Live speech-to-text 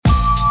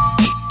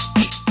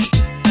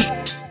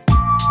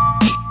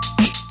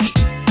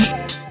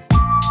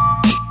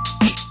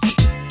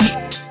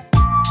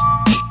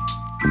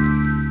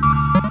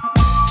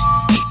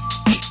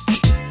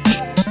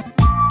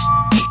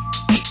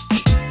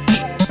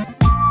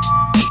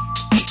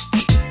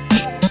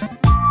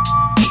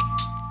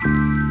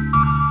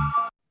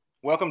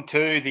welcome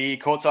to the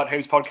Courtside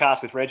Hoops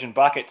podcast with Reg and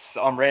Buckets.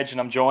 I'm Reg and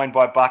I'm joined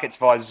by Buckets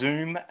via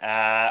Zoom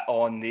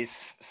on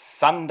this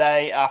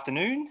Sunday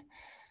afternoon.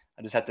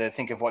 I just had to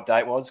think of what day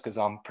it was because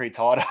I'm pretty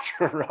tired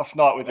after a rough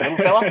night with the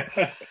little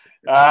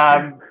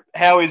fella.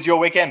 How is your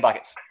weekend,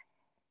 Buckets?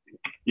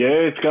 Yeah,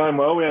 it's going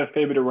well. We had a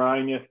fair bit of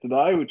rain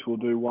yesterday, which will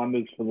do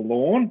wonders for the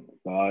lawn.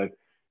 So,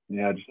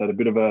 yeah, just had a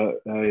bit of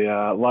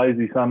a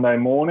lazy Sunday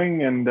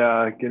morning and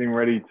getting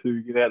ready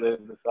to get out there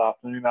this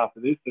afternoon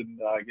after this and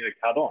get a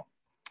cut on.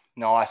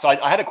 Nice.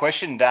 I had a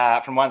question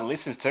from one of the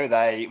listeners too.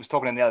 They was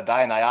talking to them the other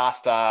day and they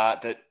asked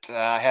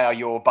how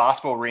your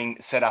basketball ring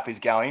setup is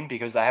going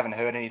because they haven't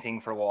heard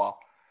anything for a while.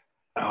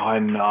 I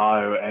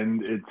know,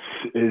 and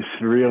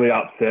it's really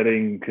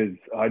upsetting because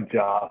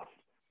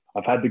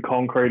I've had the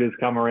concreters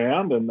come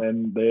around and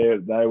then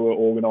they were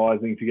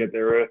organising to get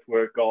their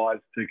earthwork guys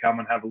to come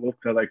and have a look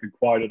so they could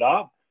quote it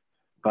up.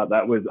 But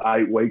that was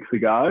 8 weeks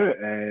ago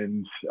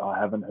and I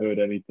haven't heard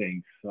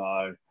anything.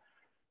 So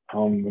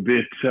I'm a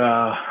bit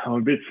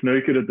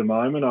snookered at the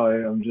moment.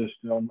 I'm just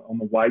on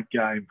the wait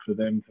game for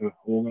them to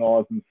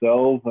organise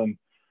themselves and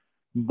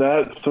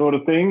that sort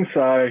of thing.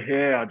 So,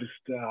 yeah, I just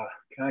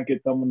can't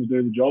get someone to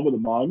do the job at the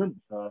moment.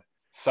 So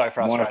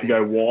frustrating. I might have to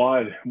go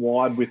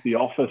wide with the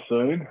offer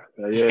soon.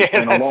 So, yeah, it's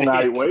been a long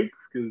 8 weeks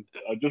because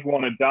I just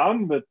want it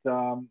done. But,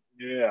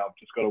 I've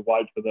just got to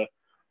wait for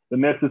the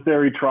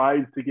necessary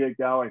trades to get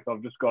going. So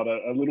I've just got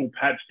a little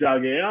patch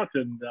dug out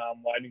and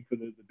waiting for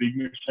the big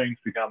machines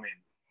to come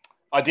in.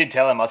 I did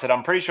tell him, I said,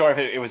 I'm pretty sure if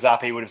it was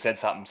up, he would have said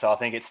something. So I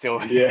think it's still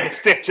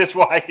just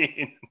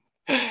waiting.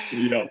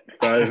 Yeah.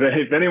 So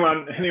if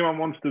anyone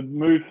wants to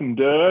move some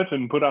dirt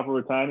and put up a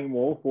retaining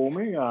wall for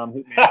me,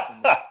 hit me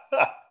up.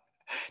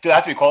 Do they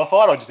have to be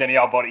qualified or just any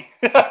old body?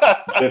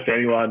 Just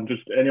anyone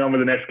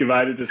with an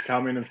excavator, just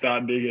come in and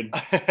start digging.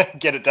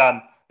 Get it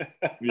done.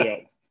 Yeah.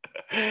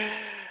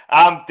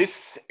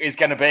 This is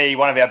going to be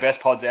one of our best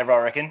pods ever, I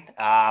reckon,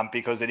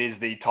 because it is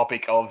the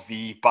topic of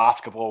the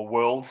basketball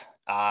world,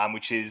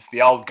 which is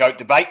the old GOAT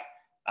debate,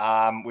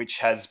 which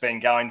has been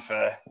going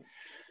for,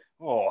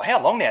 how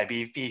long now?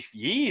 It'd be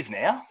years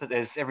now that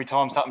there's every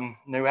time something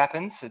new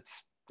happens, it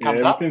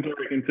comes up. Since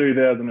I reckon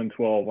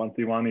 2012, once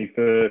he won his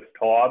first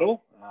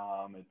title,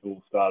 it's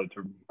all started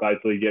to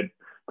basically get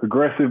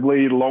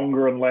progressively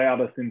longer and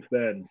louder since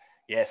then.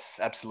 Yes,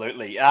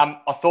 absolutely. I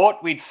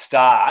thought we'd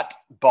start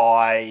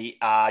by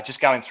just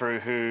going through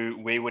who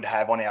we would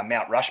have on our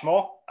Mount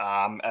Rushmore.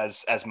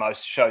 As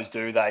most shows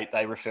do,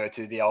 they refer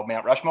to the old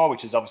Mount Rushmore,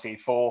 which is obviously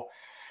four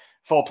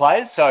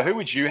players. So who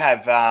would you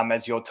have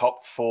as your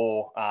top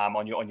four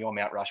on your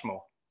Mount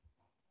Rushmore?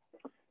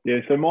 Yeah,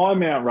 so my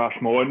Mount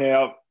Rushmore,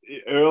 now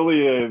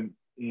earlier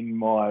in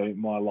my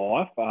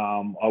life,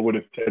 I would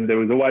have said there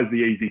was always the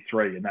easy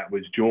three, and that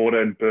was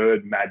Jordan,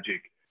 Bird,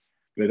 Magic.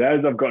 But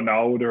as I've gotten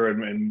older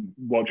and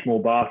watched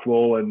more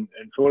basketball and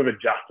sort of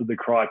adjusted the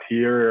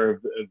criteria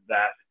of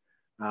that,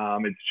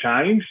 it's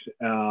changed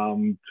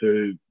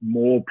to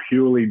more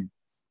purely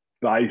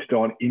based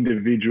on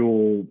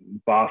individual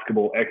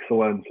basketball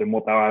excellence and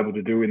what they were able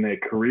to do in their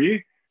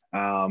career.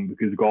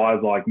 Because guys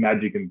like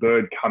Magic and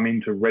Bird come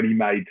into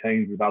ready-made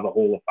teams with other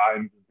Hall of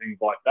Fames and things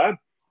like that.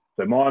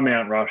 So my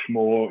Mount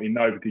Rushmore, in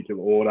no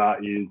particular order,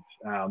 is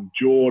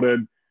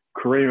Jordan,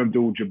 Kareem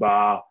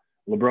Abdul-Jabbar,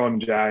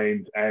 LeBron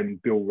James,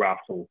 and Bill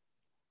Russell.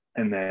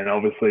 And then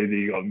obviously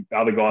the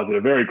other guys that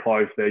are very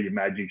close there, your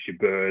Magics, your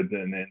Birds,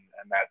 and that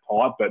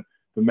type. But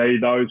for me,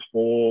 those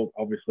four,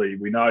 obviously,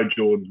 we know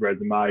Jordan's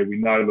resume, we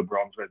know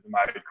LeBron's resume.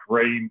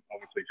 Kareem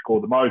obviously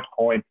scored the most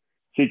points,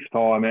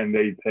 6-time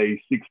MVP,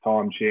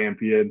 6-time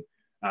champion.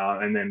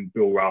 And then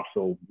Bill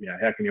Russell,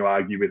 how can you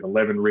argue with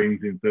 11 rings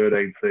in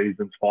 13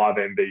 seasons, 5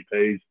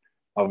 MVPs?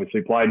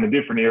 Obviously played in a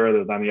different era.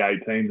 There's only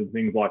 8 teams and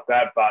things like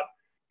that. But,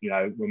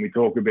 when we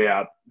talk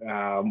about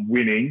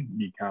winning,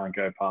 you can't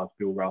go past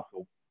Bill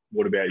Russell.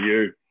 What about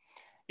you?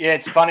 Yeah,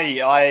 it's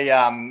funny.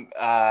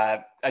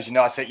 I, as you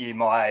know, I sent you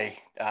my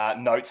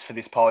notes for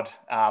this pod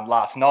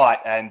last night.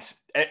 And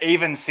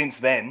even since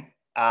then,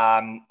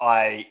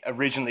 I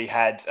originally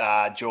had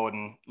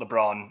Jordan,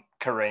 LeBron,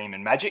 Kareem,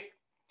 and Magic.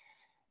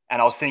 And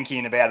I was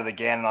thinking about it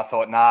again, and I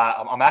thought,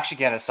 I'm actually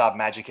going to sub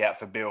Magic out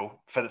for Bill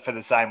for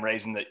the same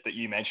reason that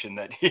you mentioned.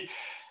 That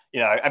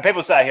and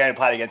people say he only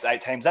played against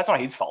 8 teams. That's not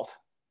his fault.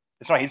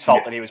 It's not his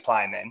fault that he was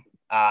playing then.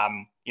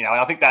 And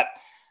I think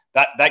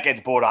that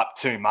gets brought up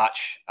too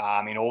much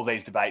in all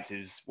these debates.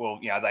 Is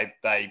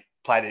they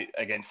played it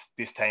against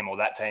this team or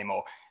that team,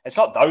 or it's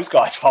not those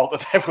guys' fault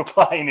that they were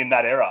playing in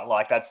that era.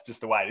 Like that's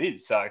just the way it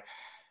is. So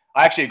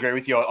I actually agree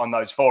with you on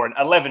those 4. And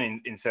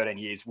 11 in 13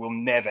 years will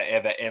never,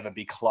 ever, ever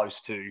be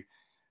close to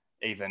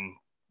even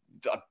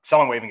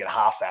someone will even get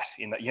half that.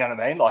 You know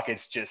what I mean? Like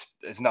it's just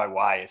there's no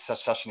way. It's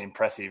such an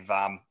impressive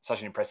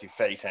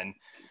feat. And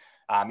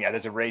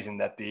there's a reason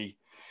that the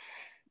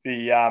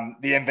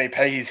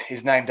MVP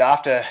is named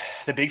after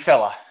the big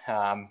fella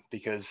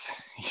because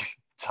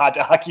it's hard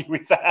to argue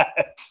with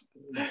that.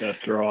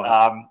 That's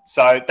right.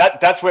 So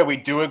that's where we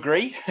do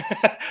agree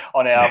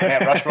on our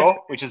Mount Rushmore,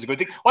 which is a good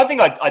thing. One thing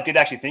I did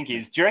actually think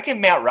is, do you reckon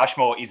Mount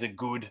Rushmore is a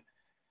good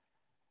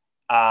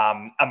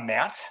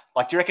amount?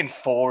 Like, do you reckon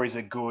 4 is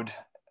a good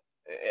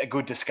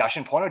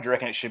discussion point, or do you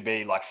reckon it should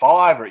be like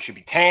 5, or it should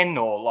be 10,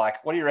 or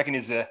like, what do you reckon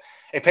is if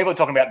people are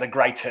talking about the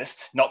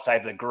greatest, not say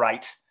the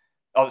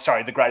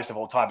greatest of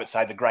all time, but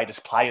say the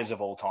greatest players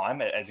of all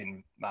time, as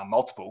in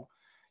multiple,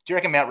 do you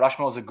reckon Mount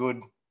Rushmore is a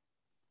good,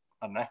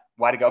 I don't know,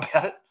 way to go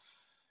about it?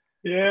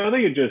 Yeah, I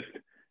think it just,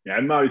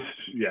 most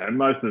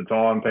of the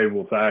time people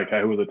will say,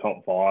 okay, who are the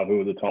top 5,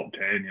 who are the top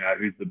 10,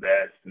 who's the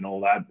best and all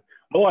that.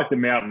 I like the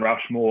Mount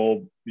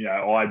Rushmore,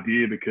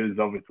 idea because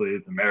obviously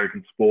it's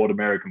American sport,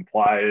 American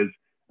players,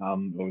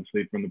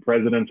 obviously from the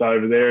presidents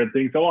over there and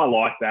things. So I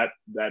like that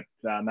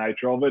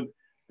nature of it.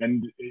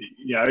 And,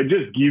 it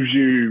just gives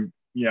you,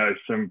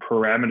 some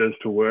parameters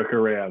to work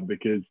around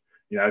because,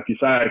 if you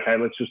say, okay,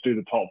 let's just do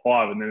the top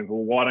 5 and then,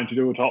 well, why don't you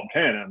do a top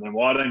 10? And then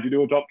why don't you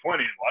do a top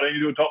 20? Why don't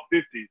you do a top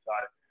 50? So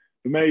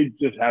for me,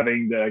 just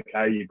having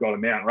you've got a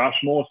Mount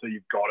Rushmore, so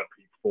you've got to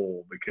pick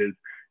 4 because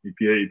if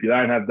you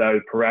don't have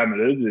those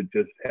parameters, it's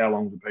just how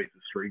long's a piece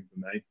of string for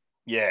me.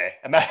 Yeah,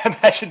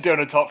 imagine doing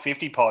a top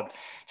 50 pod.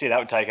 Gee, that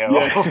would take a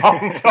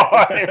long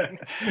time.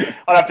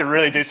 I'd have to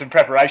really do some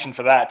preparation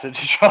for that to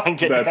try and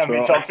get down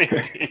to top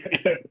 50.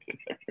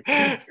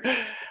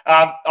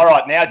 All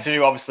right, now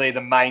to obviously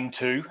the main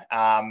 2,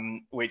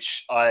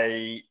 which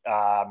I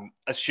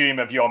assume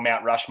of your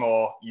Mount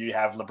Rushmore, you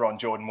have LeBron,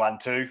 Jordan 1,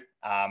 2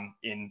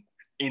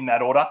 in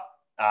that order,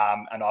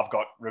 and I've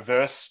got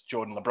reverse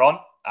Jordan, LeBron.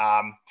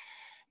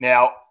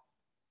 Now,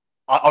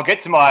 I'll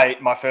get to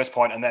my first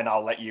point, and then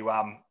I'll let you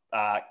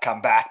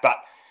come back. But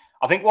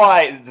I think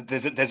why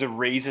there's a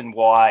reason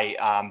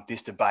why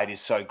this debate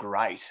is so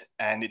great,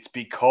 and it's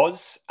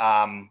because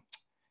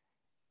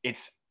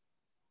it's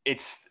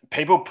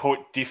people put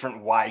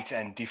different weight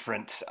and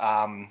different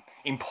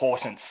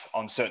importance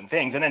on certain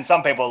things, and then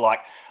some people are like,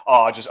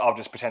 oh, I'll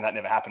just pretend that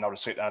never happened. I'll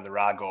just sweep that under the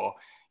rug, or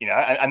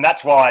and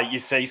that's why you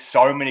see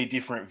so many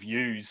different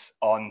views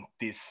on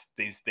these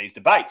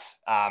debates.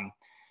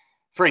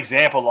 For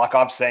example, like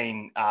I've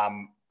seen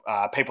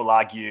people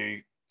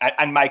argue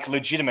and make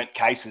legitimate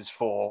cases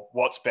for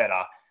what's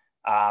better.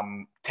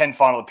 10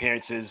 final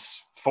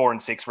appearances, 4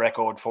 and 6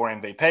 record,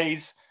 4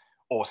 MVPs,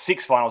 or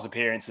 6 finals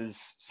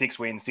appearances, 6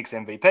 wins, 6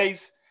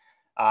 MVPs.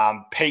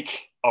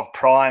 Peak of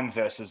prime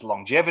versus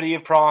longevity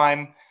of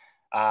prime.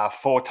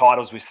 4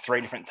 titles with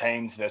 3 different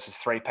teams versus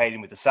 3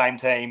 peating with the same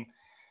team.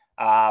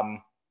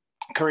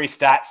 Career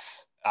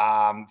stats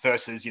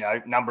versus,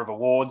 number of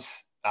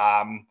awards.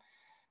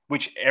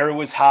 Which era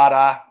was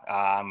harder,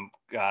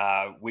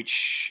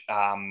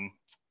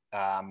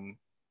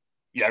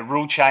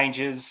 rule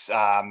changes,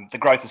 the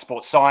growth of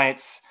sports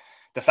science,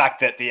 the fact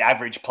that the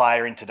average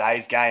player in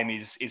today's game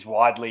is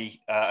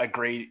widely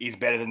agreed is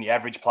better than the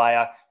average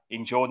player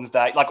in Jordan's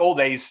day, like all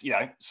these,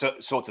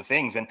 sorts of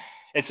things. And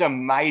it's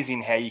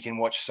amazing how you can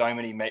watch so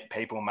many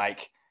people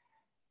make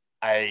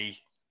a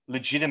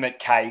legitimate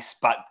case,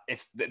 but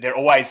they're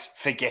always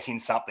forgetting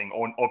something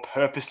or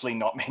purposely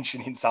not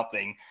mentioning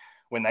something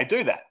when they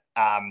do that.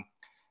 And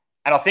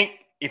I think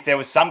if there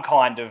was some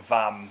kind of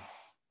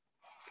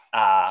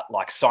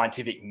like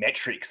scientific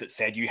metrics that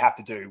said you have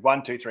to do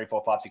 1, 2, 3,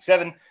 4, 5, 6,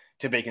 7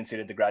 to be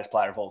considered the greatest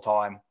player of all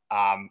time,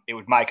 it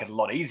would make it a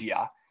lot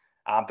easier.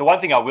 The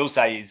one thing I will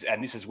say is,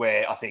 and this is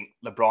where I think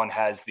LeBron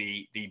has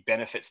the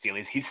benefit still,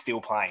 is he's still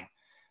playing.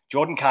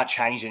 Jordan can't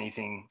change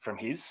anything from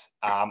his.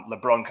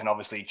 LeBron can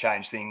obviously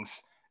change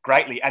things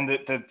greatly. And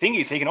the thing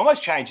is, he can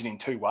almost change it in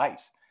 2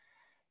 ways.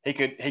 He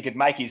could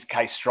make his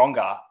case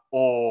stronger,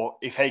 or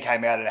if he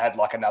came out and had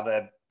like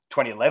another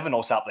 2011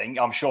 or something,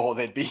 I'm sure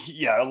there'd be,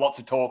 lots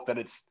of talk that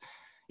it's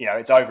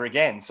over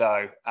again.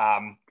 So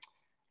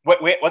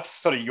what's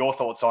sort of your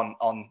thoughts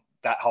on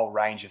that whole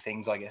range of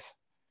things, I guess?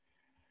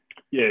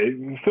 Yeah,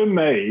 for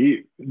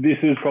me, this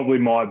is probably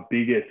my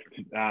biggest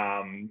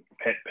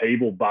pet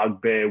peeve or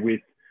bugbear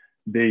with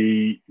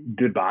the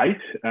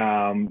debate,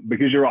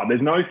 because you're right,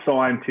 there's no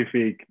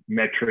scientific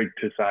metric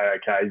to say,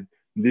 okay,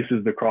 this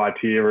is the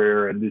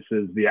criteria and this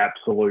is the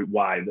absolute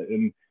way.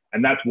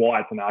 And that's why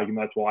it's an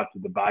argument, that's why it's a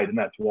debate, and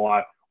that's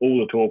why all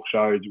the talk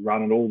shows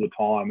run it all the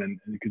time. And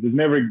because there's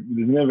never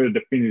a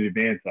definitive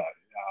answer,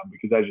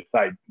 because as you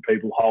say,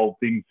 people hold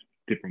things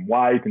different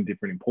weight and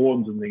different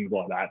importance and things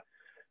like that.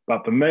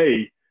 But for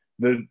me,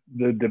 the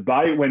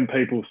debate when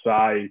people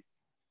say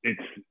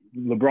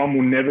LeBron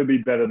will never be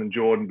better than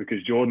Jordan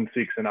because Jordan's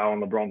 6-0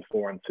 and LeBron's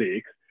 4-6,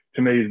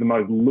 to me is the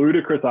most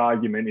ludicrous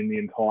argument in the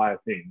entire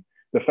thing.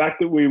 The fact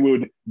that we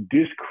would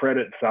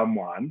discredit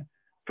someone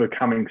for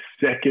coming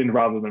second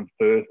rather than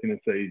first in a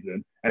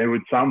season, and it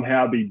would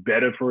somehow be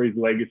better for his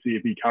legacy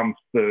if he comes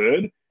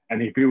third,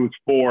 and if he was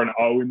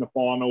 4-0 in the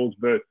finals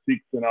versus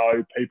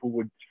 6-0, people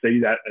would see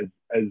that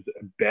as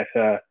a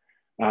better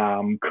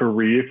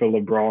career for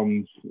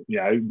LeBron's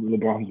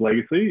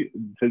legacy.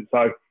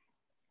 So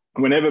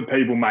whenever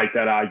people make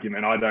that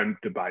argument, I don't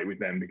debate with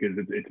them because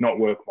it's not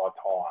worth my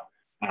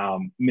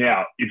time.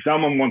 Now, if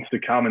someone wants to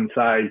come and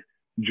say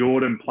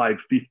Jordan played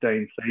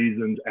 15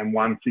 seasons and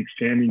won 6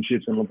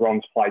 championships and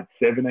LeBron's played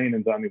 17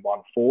 and only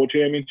won 4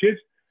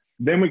 championships,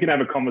 then we can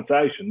have a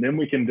conversation. Then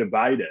we can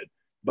debate it.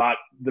 But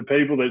the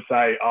people that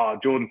say, oh,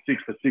 Jordan's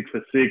 6 for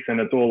 6 and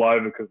it's all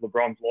over because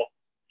LeBron's lost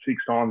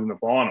 6 times in the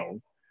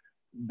finals,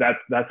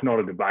 that's not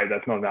a debate.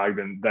 That's not an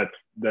argument.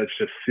 That's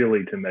just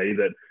silly to me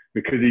that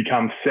because he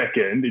comes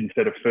second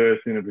instead of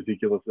first in a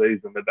particular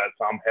season, that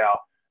somehow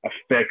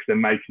affects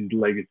and makes his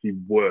legacy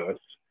worse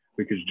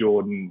because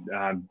Jordan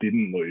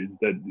didn't lose.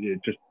 That it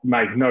just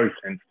makes no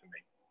sense to me.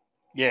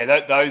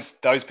 Yeah,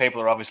 those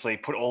people are obviously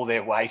put all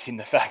their weight in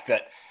the fact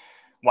that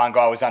one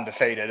guy was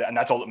undefeated, and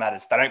that's all that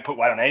matters. They don't put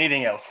weight on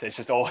anything else. It's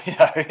just all,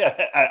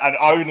 and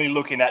only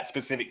looking at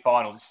specific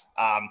finals.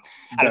 And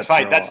it's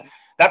funny, right.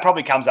 That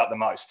probably comes up the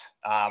most.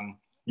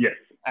 Yes.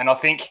 And I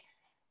think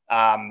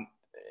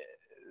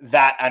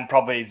that and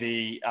probably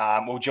the,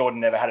 Jordan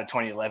never had a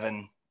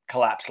 2011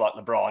 collapse like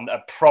LeBron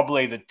are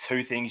probably the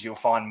two things you'll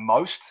find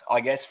most,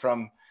 I guess,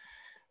 from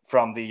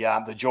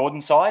the Jordan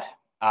side.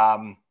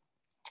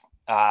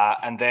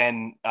 And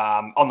then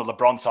on the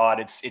LeBron side,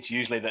 it's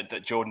usually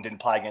that Jordan didn't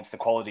play against the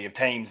quality of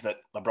teams that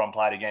LeBron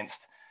played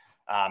against,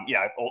 et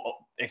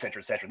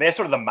cetera, et cetera. They're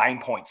sort of the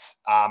main points,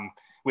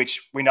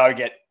 which we know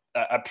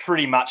are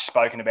pretty much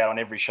spoken about on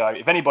every show.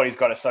 If anybody's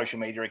got a social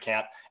media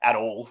account at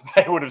all,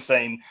 they would have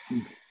seen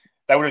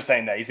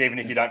these, even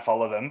if you don't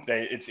follow them.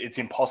 It's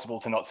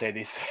impossible to not see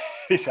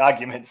this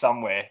argument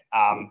somewhere.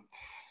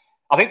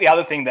 I think the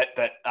other thing that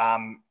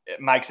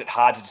makes it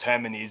hard to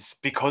determine is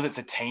because it's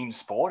a team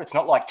sport. It's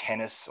not like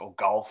tennis or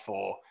golf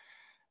or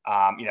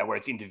where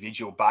it's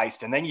individual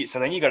based. And then you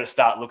got to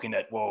start looking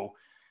at, well,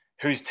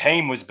 whose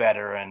team was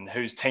better and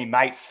whose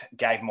teammates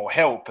gave more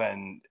help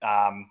and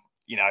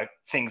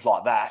things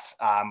like that,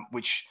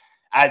 which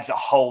adds a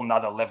whole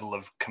nother level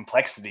of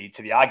complexity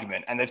to the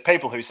argument. And there's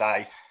people who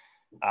say,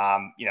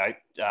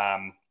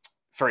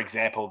 for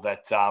example,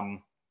 that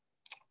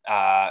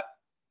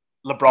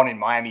LeBron in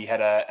Miami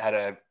had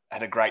a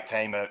great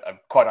team, a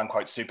quote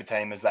unquote super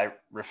team as they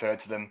referred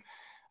to them,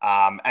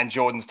 and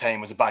Jordan's team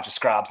was a bunch of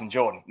scrubs in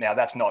Jordan. Now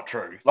that's not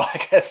true.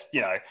 Like it's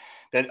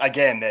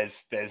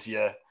there's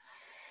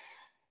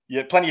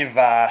your plenty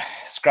of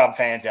scrub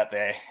fans out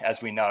there,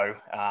 as we know,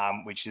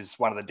 which is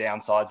one of the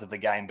downsides of the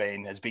game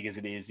being as big as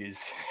it is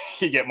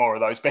you get more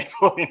of those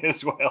people in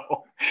as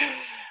well.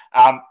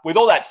 With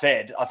all that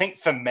said, I think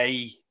for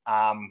me,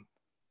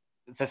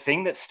 the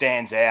thing that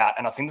stands out,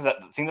 and I think that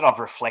the thing that I've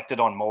reflected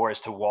on more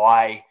as to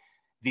why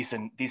this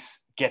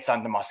gets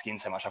under my skin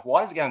so much. Like,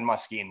 why does it get under my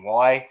skin?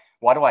 Why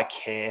do I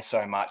care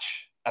so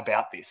much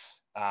about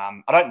this?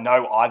 I don't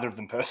know either of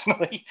them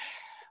personally.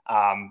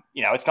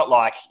 It's not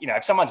like,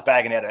 if someone's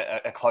bagging out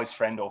a close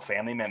friend or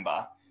family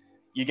member,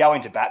 you go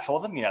into bat for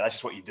them. That's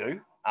just what you do.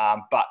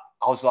 But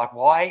I was like,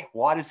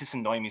 why does this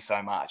annoy me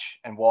so much?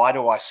 And why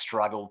do I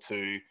struggle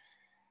to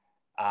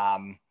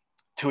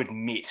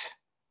admit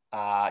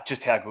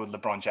just how good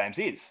LeBron James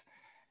is?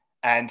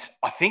 And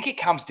I think it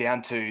comes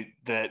down to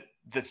the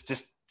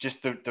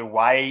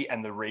way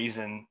and the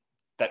reason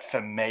that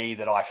for me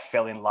that I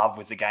fell in love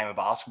with the game of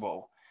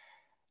basketball,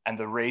 and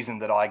the reason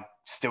that I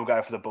still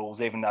go for the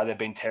Bulls, even though they've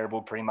been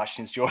terrible pretty much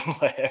since Jordan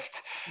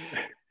left,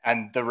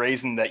 and the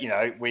reason that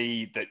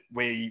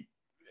we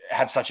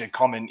have such a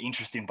common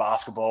interest in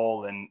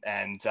basketball,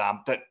 and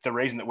that the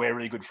reason that we're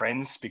really good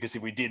friends, because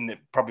if we didn't, it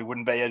probably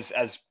wouldn't be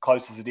as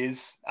close as it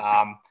is.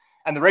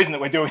 And the reason that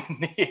we're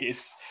doing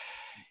this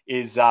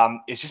is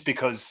just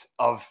because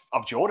of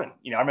Jordan.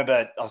 I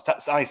remember I was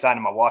only saying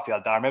to my wife the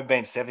other day, I remember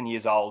being 7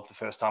 years old the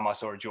first time I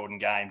saw a Jordan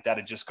game. Dad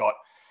had just got,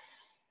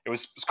 it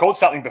was called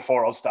something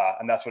before All-Star,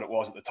 and that's what it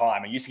was at the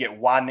time. I used to get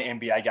one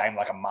NBA game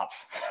like a month.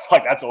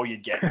 Like that's all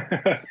you'd get.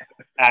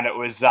 And it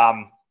was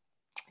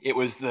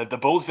the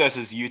Bulls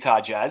versus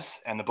Utah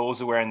Jazz, and the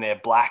Bulls are wearing their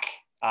black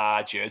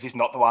jerseys,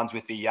 not the ones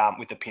with the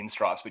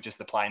pinstripes, but just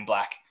the plain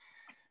black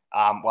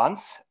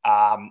ones.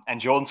 And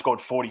Jordan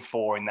scored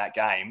 44 in that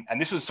game. And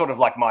this was sort of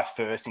like my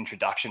first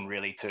introduction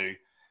really to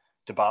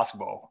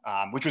basketball,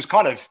 which was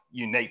kind of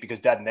unique because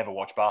Dad never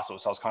watched basketball.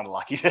 So I was kind of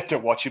lucky to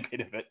watch a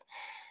bit of it.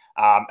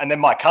 And then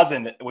my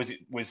cousin was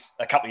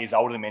a couple of years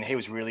older than me, and he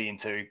was really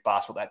into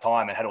basketball at that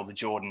time and had all the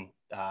Jordan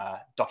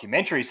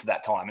documentaries to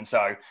that time. And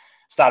so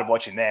started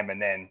watching them,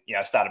 and then,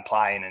 started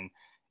playing. And,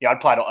 I'd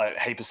played a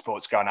heap of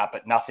sports growing up,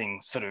 but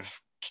nothing sort of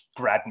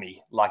grabbed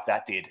me like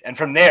that did. And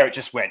from there, it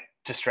just went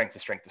to strength to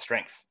strength to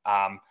strength.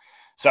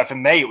 So for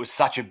me, it was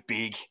such a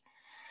big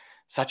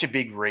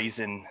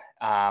reason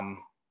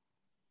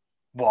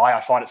why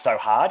I find it so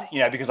hard,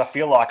 because I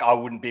feel like I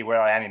wouldn't be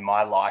where I am in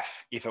my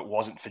life if it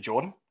wasn't for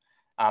Jordan.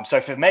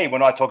 So for me,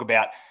 when I talk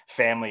about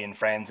family and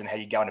friends and how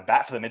you go into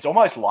bat for them, it's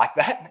almost like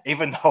that,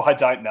 even though I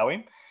don't know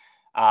him.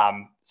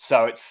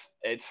 So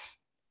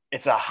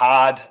it's a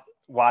hard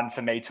one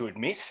for me to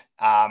admit.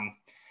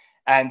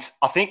 And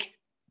I think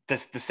the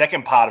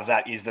second part of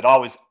that is that I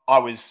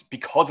was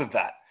because of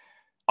that,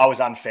 I was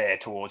unfair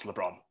towards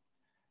LeBron,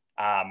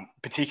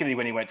 particularly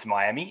when he went to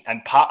Miami.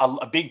 And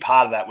a big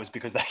part of that was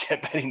because they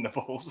kept betting the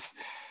Bulls.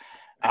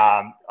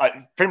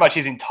 Pretty much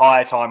his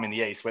entire time in the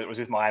East, whether it was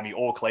with Miami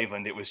or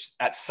Cleveland, it was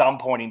at some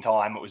point in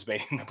time it was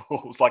beating the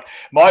Bulls. Like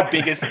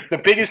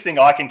the biggest thing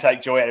I can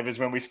take joy out of is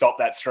when we stop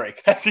that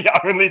streak. That's the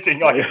only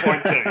thing I can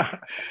point to,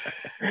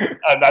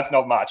 and that's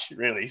not much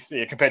really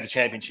compared to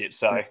championships.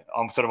 So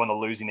I'm sort of on the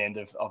losing end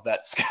of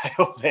that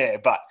scale there.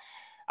 But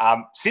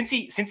since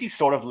he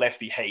sort of left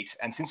the Heat,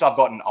 and since I've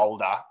gotten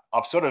older,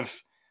 I've sort of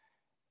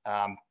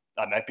I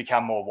don't know,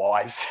 become more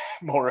wise,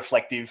 more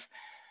reflective,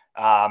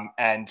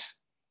 and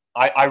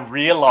I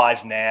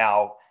realize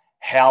now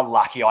how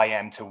lucky I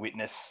am to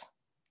witness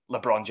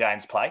LeBron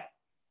James play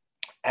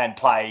and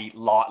play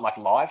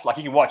live. Like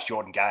you can watch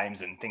Jordan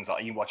games and things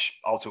like you can watch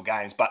old school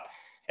games, but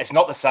it's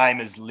not the same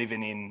as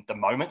living in the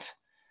moment.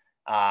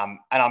 And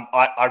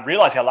I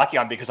realize how lucky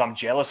I am because I'm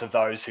jealous of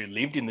those who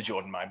lived in the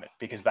Jordan moment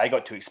because they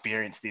got to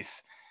experience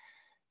this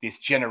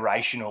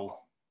generational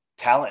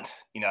talent,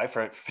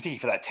 particularly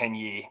for that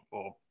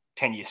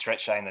 10-year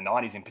stretch, say in the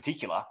 90s in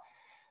particular,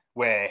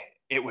 where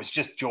it was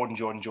just Jordan.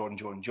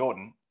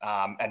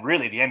 And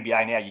really the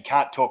NBA now, you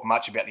can't talk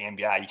much about the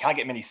NBA. You can't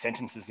get many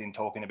sentences in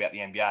talking about the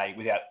NBA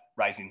without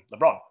raising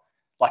LeBron.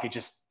 Like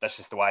that's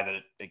just the way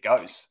that it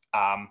goes.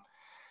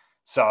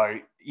 So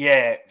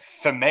yeah,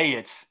 for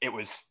me,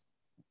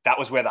 that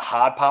was where the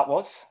hard part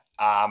was.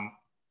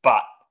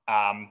 But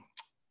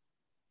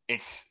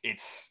it's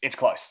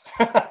close.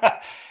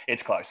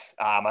 It's close.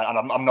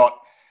 And I'm not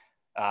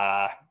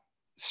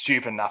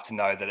stupid enough to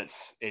know that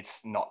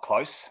it's not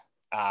close.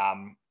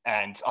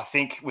 And I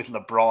think with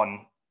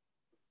LeBron,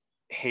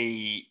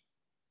 to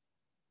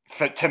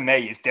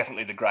me, is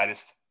definitely the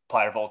greatest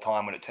player of all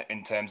time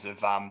in terms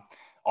of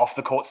off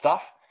the court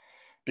stuff.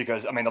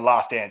 Because I mean, The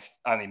Last Dance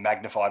only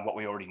magnified what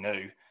we already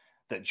knew,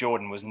 that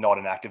Jordan was not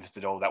an activist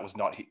at all. That was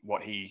not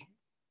what he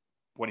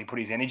put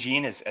his energy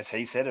in, as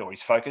he said, or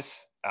his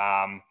focus.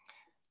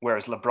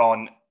 Whereas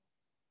LeBron,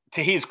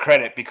 to his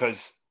credit,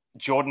 because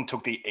Jordan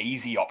took the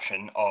easy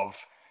option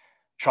of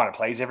trying to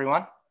please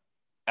everyone,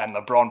 and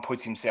LeBron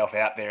puts himself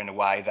out there in a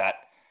way that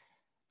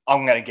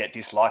I'm going to get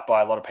disliked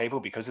by a lot of people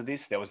because of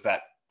this. There was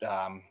that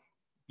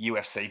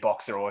UFC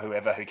boxer or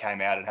whoever who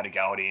came out and had a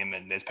go at him,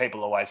 and there's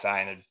people always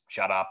saying,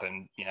 shut up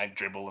and,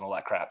 dribble and all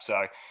that crap.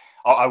 So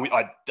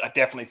I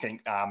definitely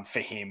think for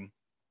him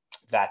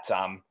that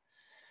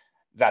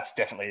that's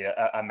definitely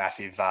a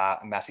massive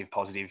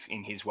positive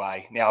in his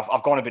way. Now,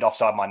 I've gone a bit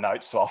offside my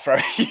notes, so I'll throw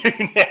you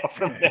now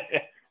from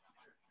there.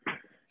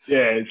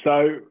 Yeah,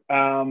 so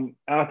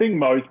I think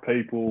most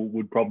people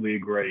would probably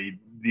agree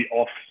the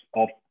off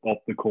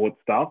the court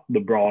stuff,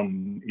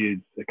 LeBron is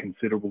a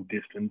considerable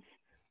distance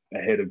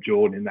ahead of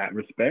Jordan in that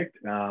respect.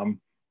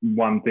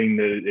 One thing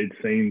that it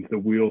seems the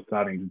wheel's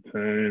starting to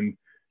turn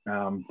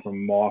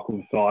from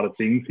Michael's side of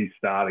things, he's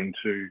starting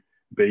to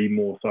be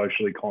more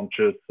socially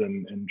conscious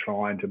and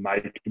trying to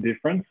make a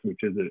difference,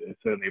 which is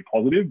certainly a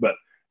positive. But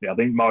yeah, I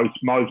think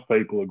most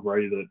people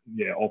agree that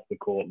off the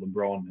court,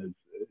 LeBron has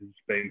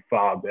been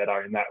far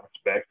better in that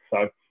respect.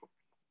 So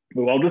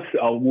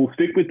we'll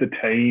stick with the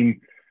team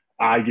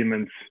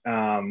arguments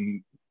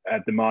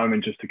at the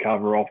moment, just to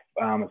cover off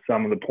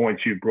some of the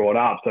points you brought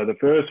up. So the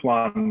first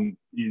one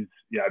is,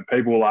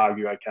 people will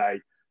argue,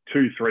 okay,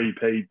 2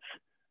 3-peats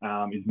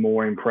is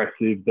more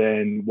impressive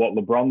than what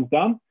LeBron's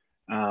done,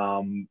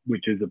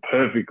 which is a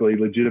perfectly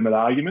legitimate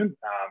argument.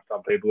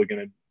 Some people are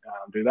going to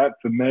do that.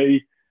 For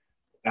me,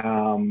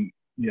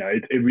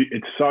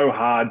 it's so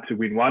hard to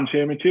win one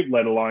championship,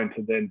 let alone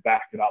to then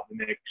back it up the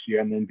next year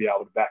and then be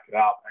able to back it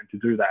up, and to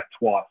do that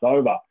twice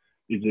over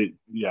is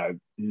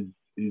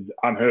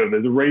unheard of.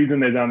 There's a reason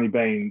there's only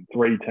been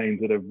 3 teams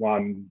that have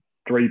won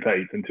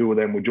 3-peats, and 2 of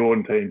them were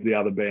Jordan teams, the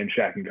other being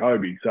Shaq and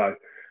Kobe. So,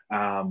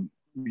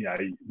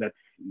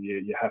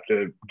 you have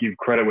to give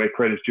credit where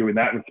credit's due in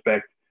that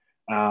respect.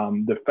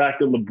 The fact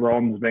that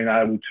LeBron's been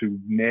able to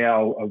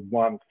now have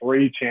won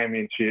 3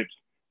 championships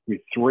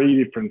with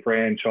 3 different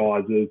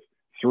franchises,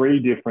 3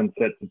 different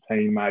sets of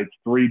teammates,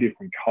 3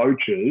 different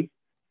coaches,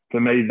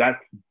 for me,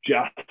 that's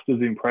just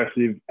as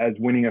impressive as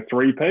winning a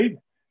 3-peat.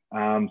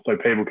 So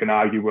people can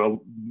argue,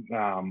 well,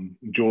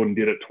 Jordan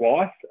did it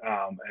twice,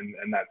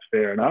 and that's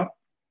fair enough.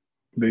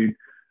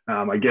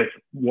 I guess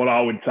what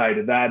I would say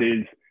to that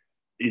is,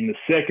 in the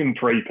second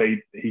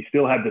 3-peat, he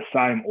still had the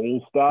same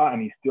all-star,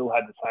 and he still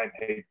had the same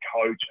head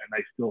coach, and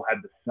they still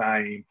had the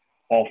same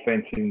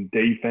offensive and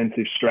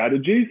defensive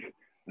strategies.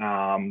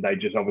 They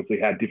just obviously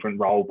had different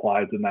role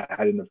players than they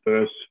had in the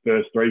first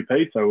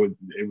 3-peat. So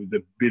it was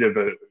a bit of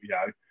a,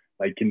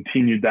 they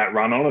continued that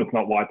run on. It's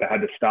not like they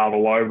had to start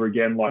all over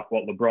again, like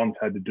what LeBron's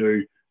had to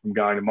do from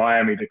going to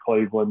Miami to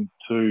Cleveland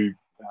to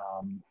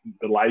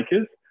the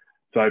Lakers.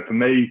 So for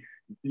me,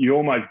 you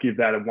almost give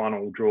that a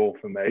 1-1 draw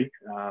for me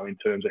in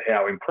terms of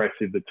how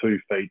impressive the 2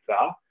 feats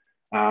are.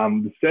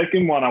 The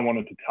second one I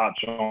wanted to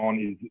touch on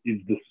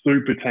is the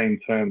super team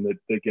term that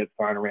gets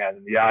thrown around,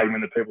 and the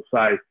argument that people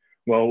say,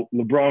 well,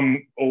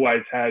 LeBron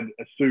always had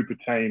a super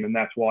team, and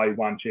that's why he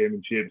won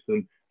championships,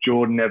 and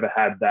Jordan never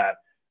had that,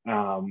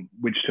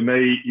 which to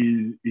me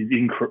is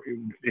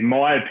in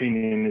my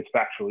opinion, is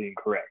factually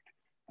incorrect.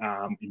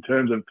 In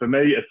terms of, for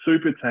me, a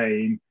super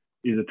team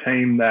is a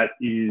team that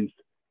is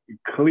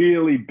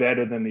clearly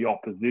better than the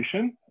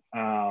opposition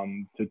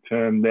to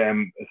term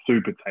them a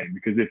super team.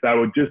 Because if they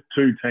were just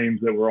two teams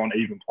that were on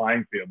even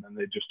playing field, then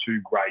they're just two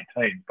great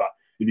teams. But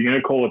if you're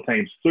going to call a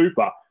team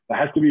super, there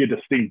has to be a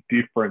distinct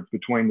difference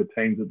between the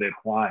teams that they're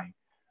playing.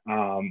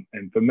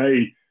 And for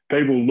me,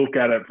 people look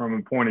at it from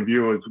a point of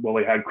view as, well,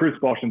 he had Chris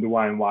Bosh and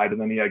Dwayne Wade,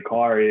 and then he had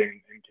Kyrie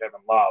and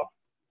Kevin Love.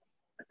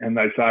 And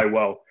they say,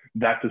 well,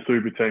 that's a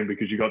super team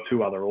because you got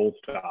two other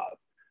all-stars.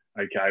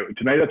 Okay,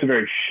 to me, that's a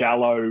very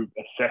shallow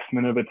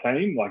assessment of a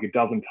team. Like, it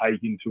doesn't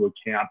take into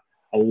account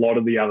a lot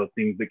of the other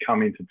things that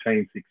come into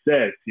team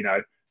success, you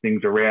know,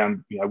 things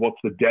around, you know, what's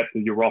the depth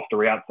of your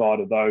roster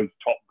outside of those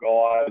top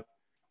guys?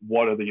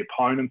 What are the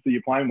opponents that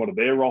you're playing? What are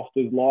their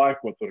rosters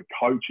like? What sort of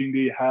coaching do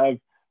you have?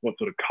 What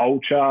sort of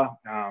culture?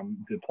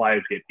 Do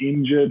players get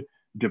injured?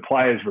 Do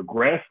players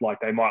regress? Like,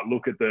 they might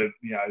look at the,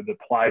 you know, the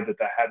play that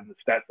they had and the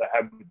stats they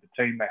had with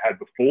the team they had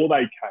before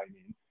they came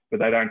in, but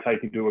they don't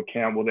take into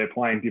account, well, they're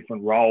playing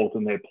different roles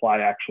and their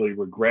play actually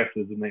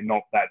regresses and they're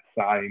not that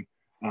same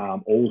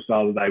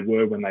all-star that they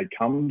were when they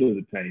come to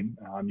the team.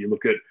 You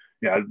look at,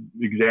 you know,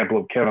 the example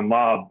of Kevin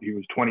Love. He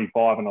was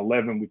 25 and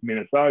 11 with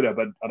Minnesota,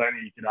 but I don't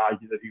think you can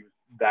argue that he was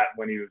that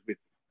when he was with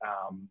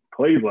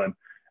Cleveland.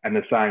 And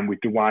the same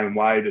with Dwayne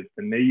Wade as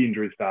the knee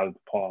injuries started to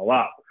pile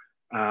up.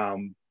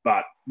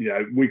 But, you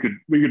know, we could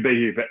be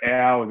here for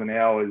hours and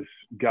hours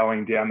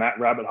going down that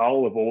rabbit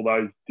hole of all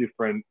those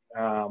different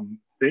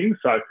things.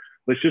 So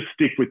let's just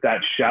stick with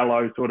that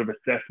shallow sort of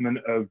assessment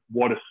of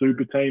what a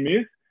super team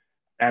is.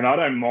 And I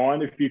don't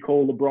mind if you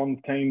call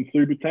LeBron's team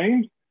super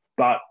teams,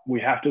 but we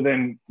have to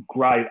then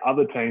grade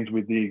other teams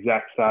with the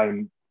exact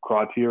same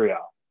criteria.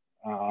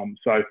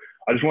 So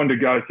I just wanted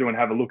to go through and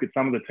have a look at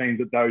some of the teams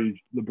that those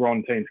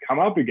LeBron teams come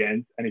up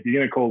against. And if you're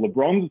going to call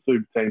LeBron's a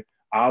super team,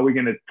 are we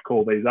going to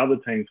call these other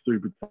teams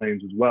super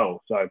teams as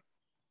well? So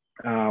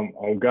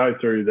I'll go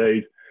through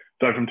these.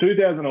 So from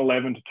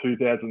 2011 to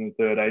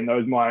 2013,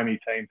 those Miami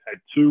teams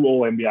had two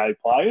All-NBA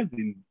players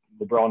in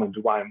LeBron and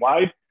Dwayne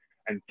Wade,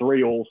 and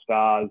three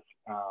All-Stars,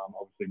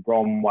 obviously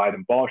Bron, Wade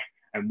and Bosh,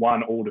 and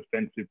one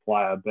All-Defensive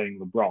player being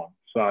LeBron.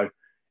 So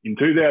in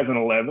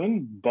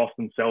 2011,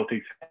 Boston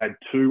Celtics had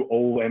two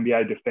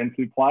All-NBA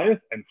defensive players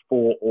and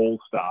four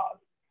All-Stars.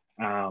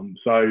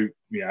 So,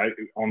 you know,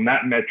 on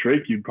that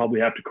metric, you'd probably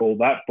have to call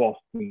that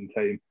Boston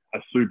team a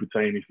super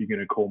team if you're going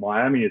to call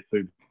Miami a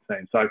super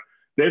team. So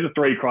there's the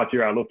three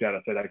criteria I looked at.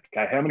 I said,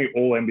 okay, how many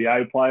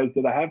All-NBA players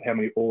do they have? How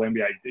many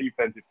All-NBA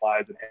defensive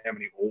players? And how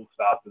many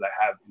All-Stars do they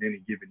have in any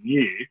given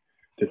year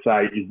to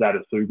say, is that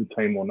a super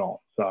team or not?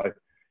 So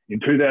in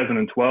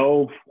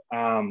 2012,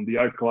 the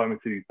Oklahoma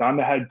City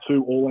Thunder had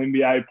two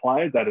All-NBA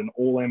players. They had an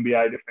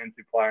All-NBA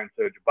defensive player in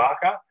Serge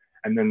Ibaka,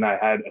 and then they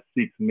had a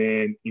sixth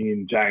man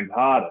in James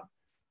Harden.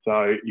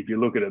 So if you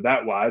look at it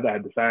that way, they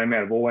had the same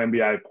amount of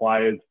All-NBA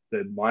players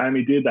that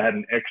Miami did. They had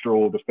an extra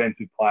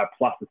all-defensive player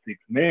plus a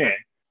sixth man.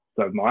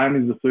 So if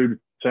Miami's a super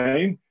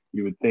team,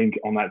 you would think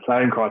on that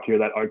same criteria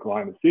that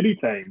Oklahoma City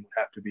team would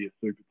have to be a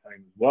super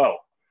team as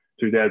well.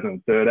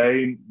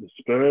 2013, the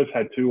Spurs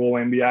had two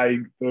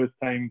All-NBA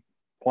first-team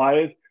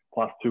players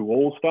plus two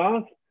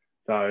All-Stars.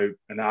 So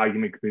an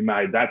argument could be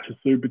made that's a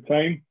super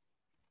team.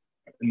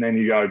 And then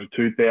you go to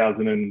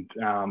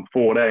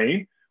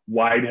 2014,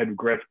 Wade had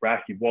regressed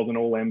back. He wasn't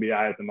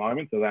All-NBA at the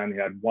moment, so they only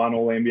had one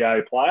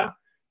All-NBA player.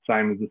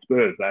 Same as the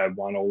Spurs. They had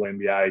one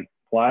All-NBA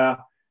player.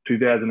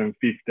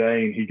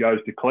 2015, he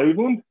goes to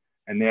Cleveland,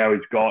 and now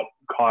he's got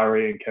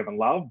Kyrie and Kevin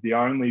Love. The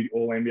only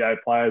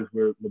All-NBA players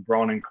were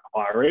LeBron and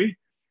Kyrie,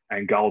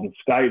 and Golden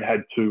State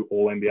had two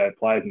All-NBA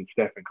players in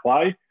Steph and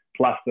Clay.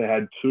 Plus, they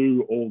had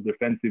two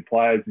all-defensive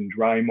players in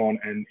Draymond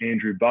and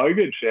Andrew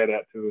Bogut. Shout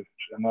out to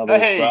another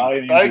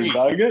Australian, Andrew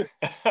Bogut.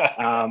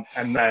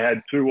 And they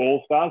had two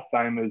All-Stars,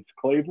 same as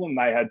Cleveland.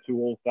 They had two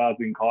All-Stars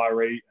in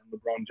Kyrie and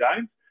LeBron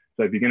James.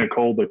 So if you're going to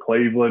call the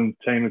Cleveland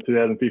team of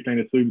 2015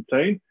 a super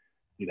team,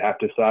 you'd have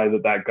to say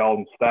that that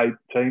Golden State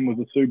team was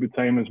a super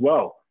team as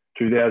well.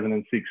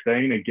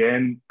 2016,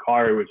 again,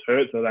 Kyrie was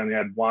hurt, so they only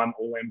had one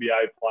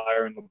All-NBA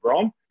player in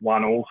LeBron,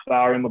 one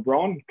All-Star in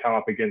LeBron, come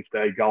up against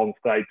a Golden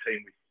State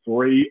team with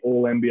three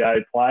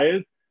All-NBA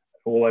players,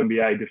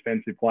 All-NBA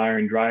defensive player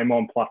in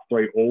Draymond, plus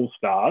three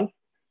All-Stars.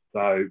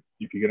 So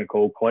if you're going to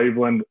call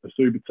Cleveland a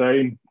super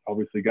team,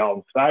 obviously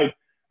Golden State.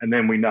 And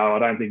then we know, I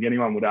don't think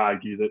anyone would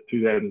argue that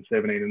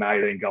 2017 and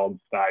 18 Golden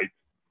State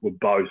were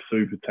both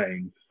super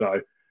teams.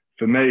 So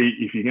for me,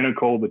 if you're going to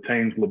call the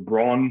teams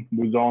LeBron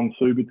was on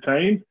super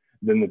teams,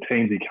 then the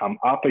teams he come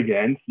up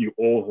against, you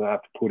also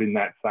have to put in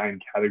that same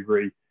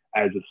category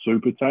as a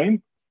super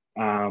team.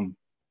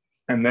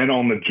 And then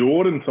on the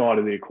Jordan side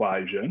of the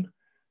equation,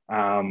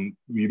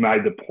 you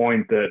made the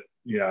point that,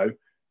 you know,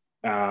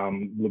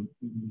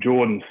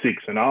 Jordan's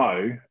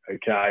 6-0,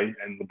 okay,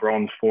 and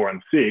LeBron's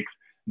 4-6.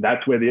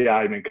 That's where the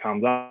argument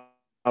comes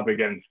up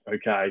against,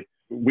 okay,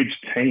 which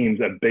teams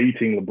are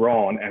beating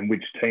LeBron and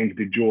which teams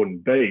did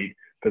Jordan beat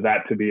for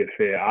that to be a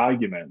fair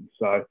argument.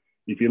 So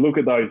if you look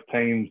at those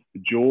teams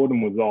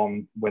Jordan was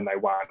on when they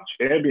won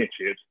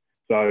championships,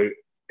 so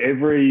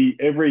every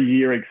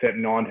year except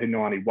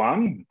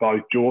 1991,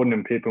 both Jordan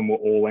and Pippen were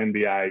all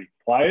NBA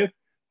players,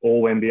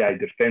 all NBA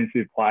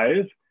defensive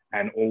players,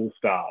 and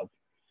all-stars.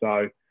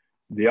 So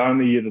the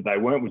only year that they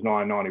weren't was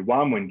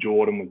 1991, when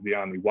Jordan was the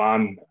only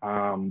one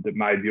that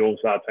made the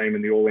all-star team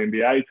and the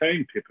all-NBA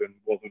team. Pippen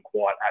wasn't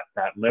quite at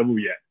that level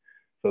yet.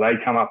 So they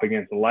come up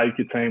against the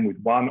Laker team with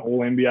one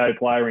all-NBA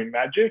player in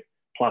Magic,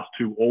 plus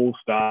two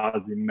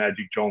all-stars in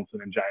Magic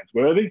Johnson and James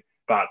Worthy.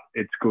 But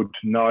it's good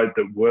to note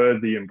that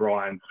Worthy and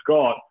Brian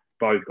Scott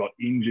both got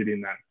injured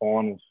in that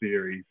final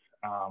series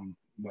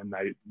when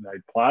they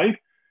played.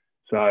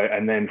 So,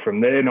 and then from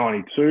there,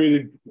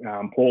 92,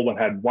 Portland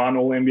had one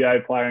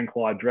All-NBA player in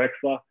Clyde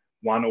Drexler,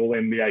 one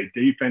All-NBA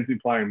defensive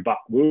player in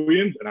Buck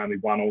Williams, and only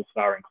one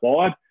All-Star in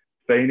Clyde.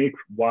 Phoenix,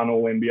 one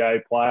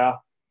All-NBA player,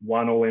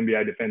 one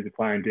All-NBA defensive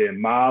player in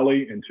Dan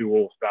Marley, and two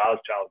All-Stars,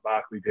 Charles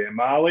Barkley, Dan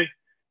Marley.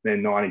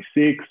 Then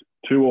 96,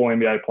 two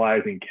All-NBA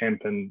players in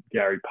Kemp and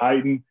Gary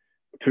Payton,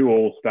 two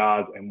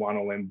All-Stars and one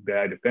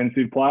All-NBA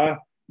defensive player.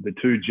 The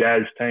two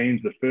Jazz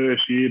teams, the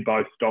first year,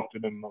 both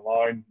Stockton and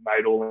Malone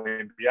made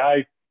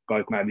All-NBA.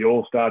 Both made the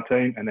All-Star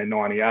team, and then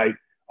 98,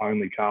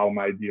 only Carl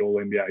made the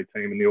All-NBA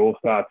team and the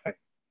All-Star team.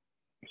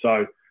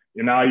 So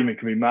an argument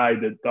can be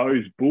made that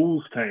those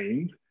Bulls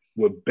teams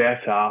were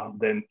better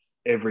than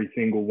every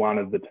single one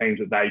of the teams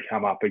that they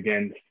come up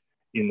against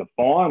in the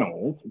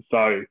finals.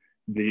 So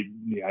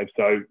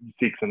so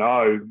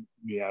 6-0,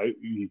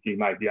 you can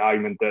make the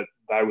argument that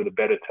they were the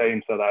better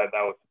team, so they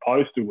were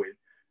supposed to win.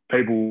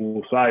 People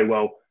will say,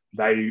 well,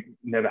 they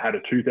never had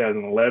a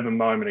 2011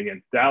 moment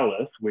against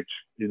Dallas, which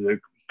is a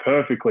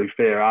perfectly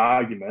fair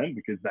argument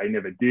because they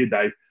never did.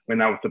 When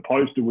they were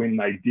supposed to win,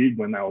 they did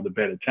when they were the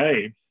better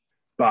team.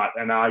 But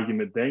an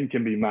argument then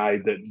can be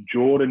made that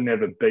Jordan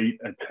never beat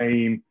a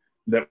team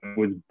that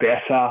was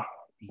better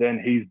than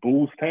his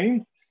Bulls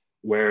teams,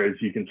 whereas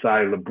you can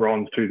say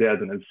LeBron's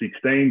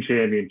 2016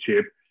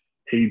 championship,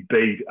 he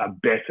beat a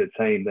better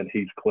team than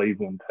his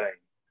Cleveland team.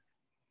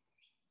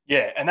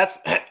 Yeah, and that's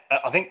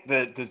I think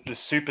the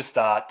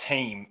superstar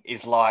team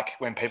is like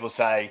when people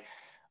say,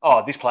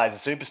 oh, this player's a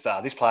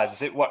superstar, this player's a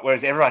superstar,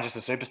 whereas everyone's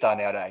just a superstar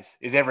nowadays.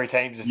 Is every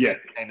team just a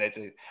super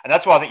team? And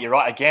that's why I think you're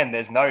right. Again,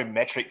 there's no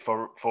metric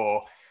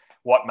for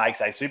what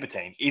makes a super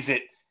team. Is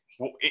it,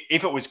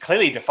 if it was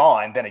clearly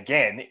defined, then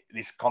again,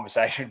 this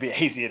conversation would be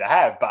easier to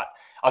have. But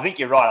I think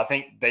you're right. I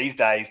think these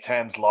days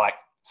terms like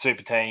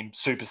super team,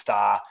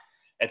 superstar,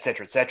 et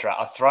cetera,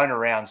 are thrown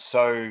around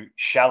so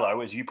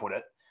shallow, as you put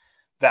it,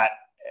 that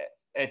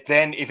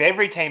then if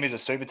every team is a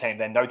super team,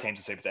 then no team's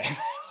a super team.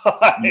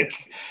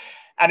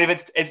 And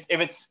if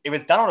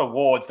it's done on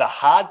awards, the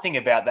hard thing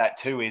about that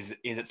too is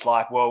it's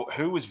like, well,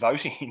 who was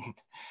voting,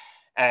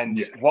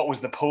 and what was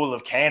the pool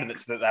of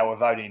candidates that they were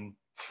voting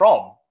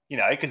from?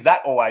 Because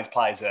that always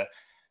plays a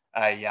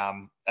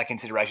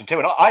consideration too.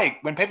 And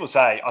when people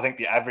say I think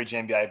the average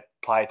NBA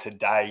player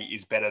today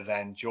is better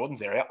than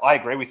Jordan's era, I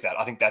agree with that.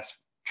 I think that's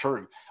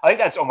true. I think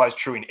that's almost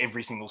true in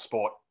every single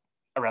sport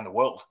around the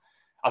world.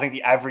 I think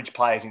the average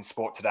players in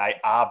sport today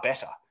are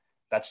better.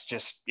 That's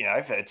just,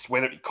 it's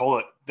whether you call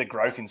it the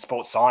growth in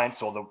sports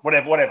science or the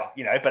whatever,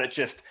 but it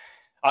just,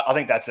 I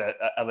think that's a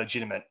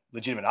legitimate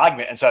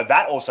argument. And so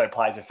that also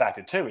plays a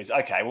factor too, is,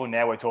 okay, well,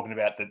 now we're talking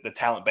about the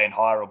talent being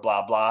higher or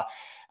blah, blah.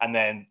 And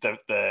then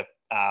the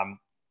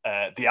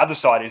other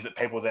side is that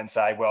people then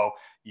say, well,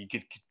 you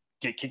could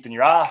get kicked in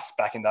your ass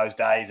back in those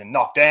days and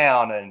knocked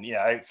down and,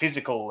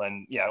 physical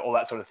and, all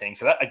that sort of thing.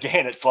 So that,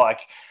 again, it's like,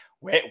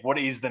 what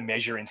is the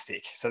measuring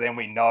stick? So then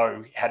we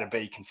know how to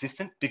be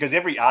consistent, because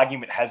every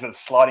argument has a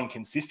slight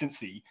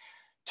inconsistency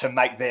to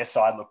make their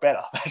side look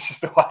better. That's just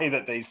the way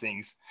that these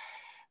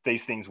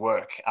things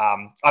work.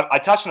 I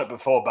touched on it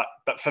before,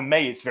 but for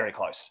me, it's very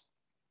close.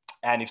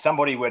 And if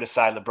somebody were to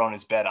say LeBron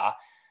is better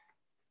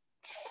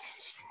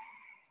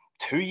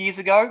 2 years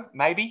ago,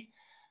 maybe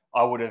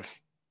I would have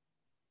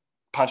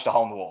punched a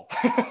hole in the wall.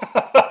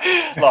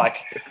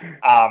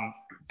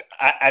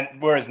 And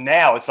whereas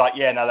now it's like,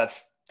 yeah, no,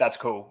 that's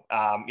cool.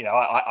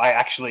 I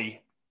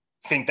actually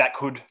think that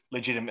could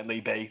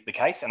legitimately be the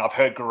case. And I've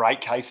heard great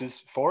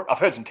cases for it. I've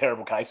heard some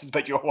terrible cases,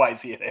 but you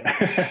always hear them.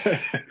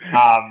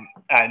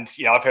 And,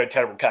 I've heard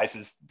terrible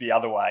cases the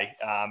other way.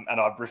 And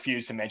I've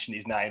refused to mention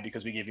his name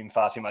because we give him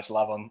far too much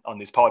love on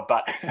this pod.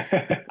 But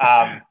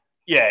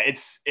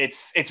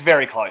it's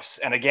very close.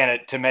 And again,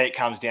 to me, it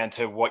comes down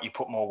to what you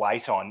put more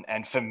weight on.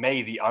 And for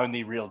me, the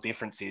only real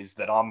difference is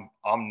that I'm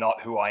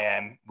not who I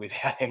am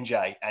without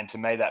MJ. And to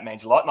me, that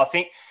means a lot. And I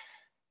think,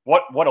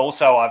 what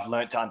also I've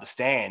learned to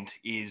understand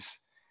is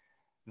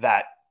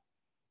that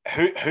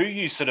who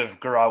you sort of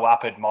grow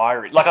up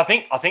admiring. Like I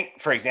think,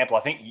 for example,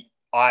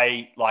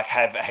 I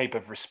have a heap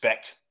of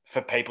respect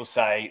for people,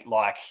 say,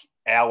 like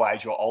our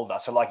age or older.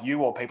 So like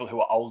you or people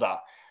who are older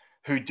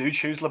who do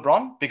choose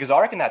LeBron, because I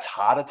reckon that's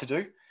harder to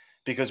do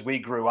because we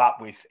grew up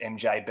with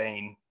MJ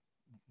being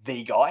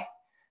the guy.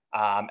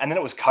 And then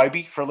it was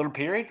Kobe for a little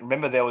period.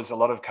 Remember, there was a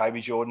lot of Kobe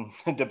Jordan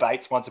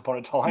debates once upon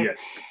a time. Yeah.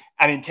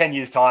 And in 10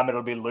 years' time,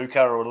 it'll be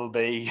Luka or it'll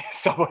be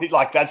somebody.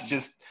 Like, that's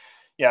just,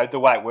 the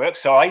way it works.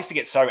 So I used to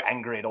get so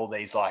angry at all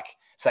these, like,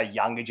 say,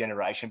 younger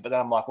generation. But then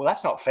I'm like, well,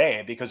 that's not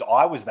fair because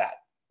I was that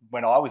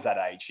when I was that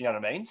age. You know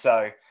what I mean?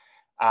 So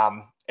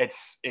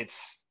it's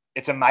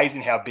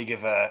amazing how big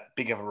of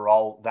a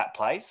role that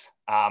plays.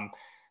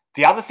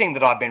 The other thing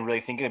that I've been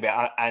really thinking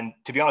about, and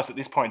to be honest, at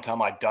this point in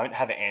time, I don't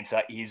have an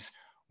answer, is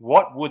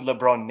what would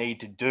LeBron need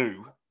to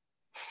do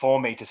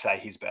for me to say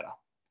he's better?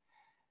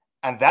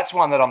 And that's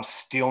one that I'm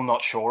still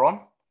not sure on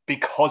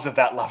because of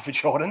that love for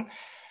Jordan.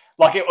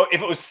 Like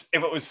if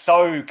it was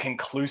so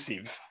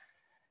conclusive,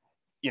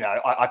 you know,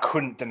 I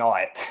couldn't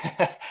deny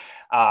it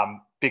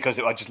because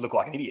I just look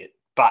like an idiot.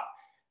 But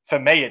for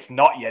me, it's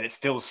not yet. It's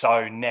still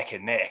so neck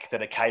and neck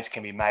that a case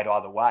can be made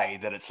either way,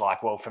 that it's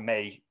like, well, for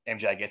me,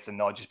 MJ gets the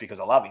nod just because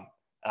I love him.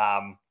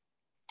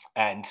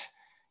 And,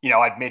 you know,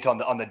 I admit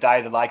on the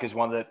day the Lakers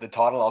won the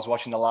title, I was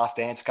watching The Last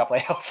Dance a couple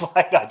of hours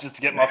later just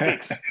to get my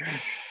fix.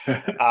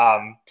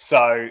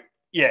 So,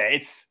 yeah,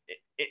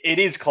 it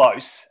is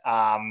close.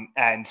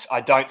 And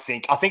I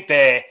think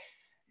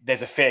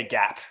there's a fair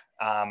gap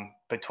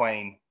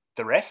between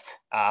the rest.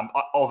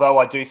 Although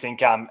I do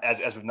think,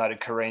 as we've noted,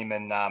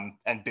 Kareem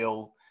and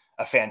Bill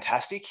are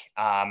fantastic.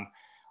 I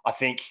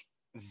think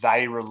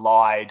they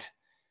relied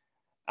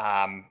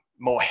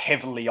more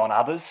heavily on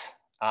others,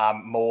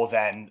 more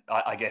than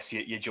I guess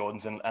your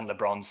Jordans and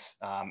LeBrons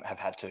have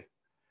had to.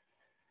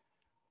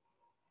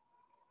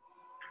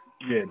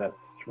 Yeah, that's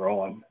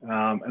right.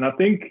 And I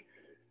think,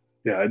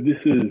 this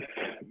is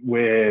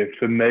where,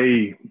 for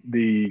me,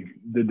 the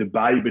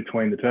debate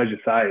between the two, as you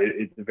say,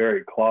 it's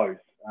very close.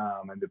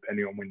 And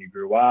depending on when you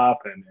grew up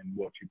and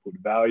what you put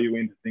value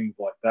into, things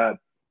like that,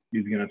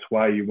 is going to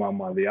sway you one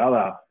way or the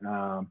other.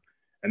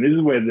 And this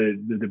is where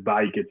the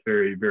debate gets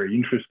very, very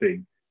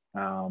interesting.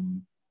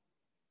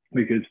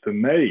 Because for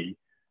me,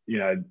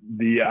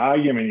 the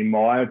argument, in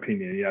my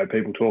opinion,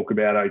 people talk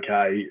about,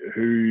 okay,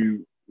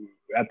 who,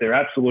 at their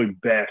absolute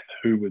best,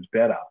 who was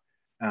better.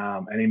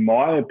 And in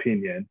my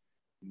opinion,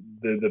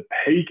 the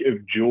peak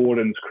of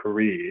Jordan's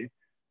career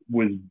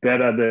was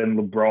better than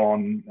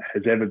LeBron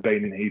has ever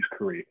been in his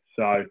career.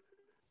 So,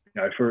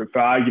 for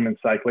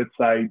argument's sake, let's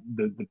say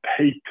the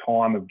peak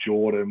time of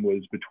Jordan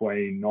was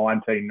between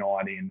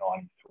 1990 and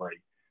 93,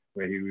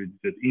 where he was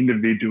just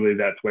individually,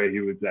 that's where he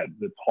was at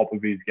the top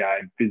of his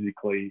game,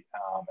 physically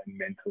and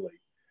mentally.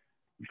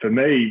 For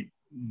me,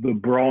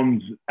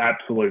 LeBron's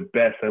absolute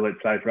best, so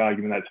let's say for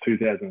argument that's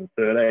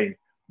 2013,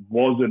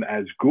 wasn't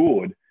as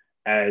good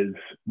as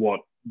what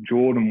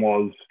Jordan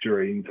was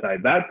during, say,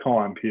 that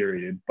time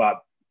period.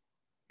 But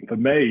for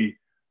me,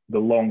 the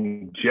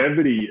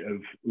longevity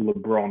of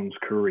LeBron's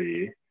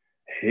career,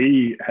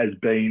 he has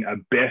been a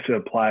better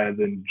player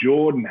than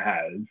Jordan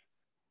has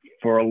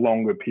for a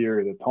longer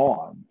period of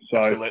time. So,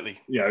 absolutely.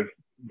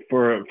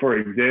 For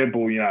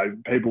example,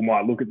 people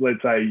might look at,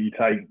 let's say you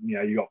take,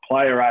 you got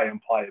player A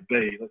and player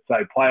B. Let's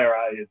say player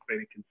A has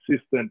been a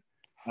consistent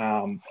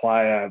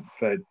player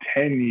for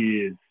 10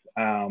 years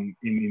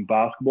in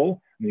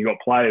basketball. And you got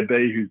player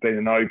B who's been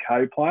an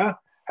okay player,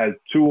 has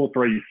 2 or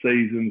 3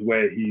 seasons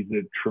where he's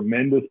a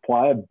tremendous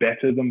player,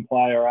 better than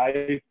player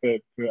A for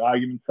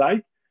argument's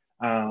sake,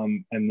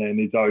 and then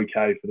is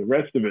okay for the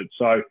rest of it.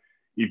 So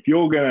if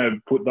you're going to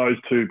put those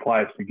two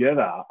players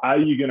together, are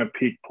you going to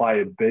pick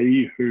player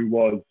B, who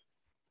was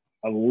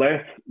a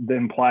less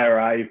than player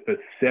A for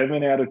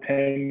 7 out of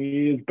 10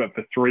 years, but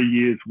for 3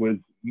 years was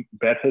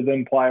better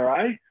than player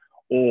A?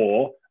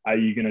 Or are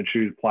you going to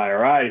choose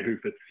player A, who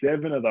for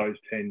 7 of those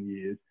 10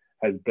 years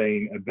has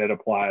been a better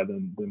player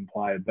than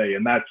player B?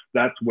 And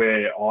that's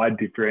where I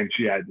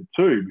differentiate the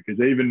two, because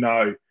even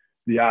though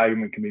the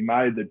argument can be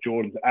made that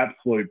Jordan's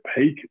absolute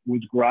peak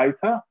was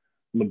greater,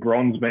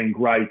 LeBron's been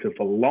greater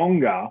for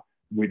longer,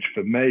 which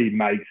for me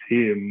makes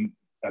him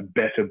a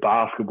better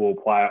basketball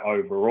player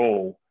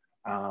overall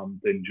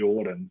than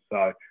Jordan.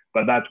 So,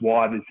 but that's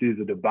why this is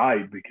a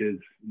debate, because,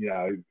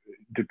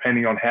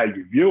 depending on how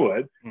you view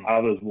it,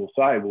 others will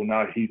say, well,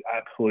 no, his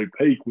absolute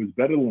peak was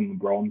better than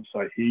LeBron,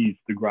 so he's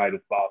the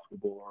greatest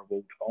basketballer of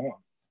all time.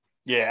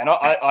 Yeah, and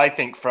I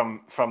think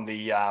from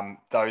the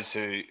those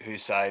who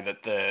say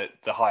that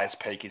the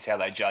highest peak is how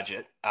they judge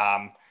it,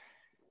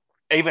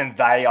 even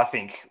they, I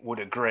think, would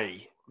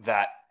agree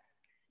that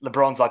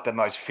LeBron's like the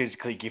most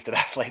physically gifted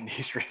athlete in the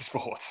history of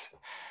sports.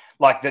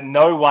 Like, that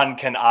no one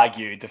can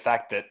argue the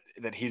fact that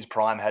his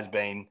prime has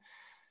been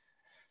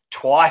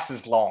twice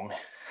as long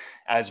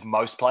as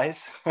most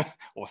players,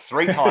 or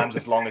 3 times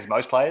as long as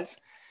most players.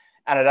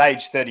 And at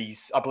age 30,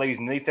 I believe he's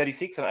nearly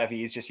 36. I don't know if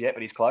he is just yet,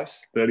 but he's close.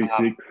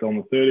 36 on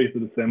the 30th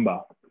of December.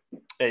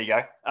 There you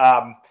go.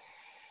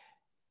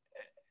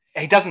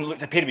 He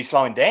doesn't appear to be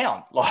slowing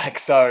down. Like,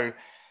 so,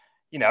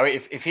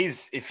 if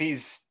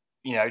he's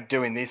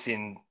doing this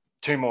in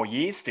 2 more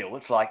years still,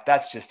 it's like,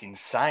 that's just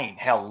insane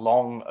how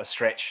long a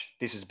stretch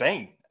this has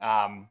been.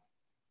 I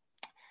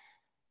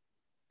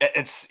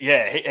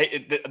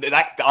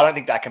don't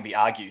think that can be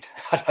argued.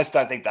 I just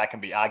don't think that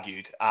can be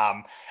argued.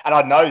 And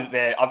I know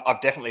that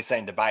I've definitely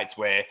seen debates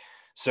where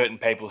certain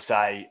people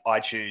say, I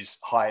choose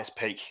highest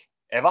peak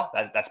ever.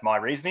 That's my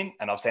reasoning.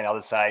 And I've seen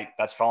others say,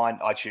 that's fine,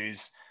 I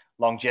choose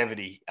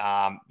longevity,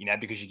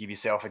 because you give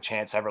yourself a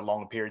chance over a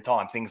longer period of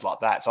time, things like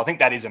that. So I think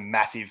that is a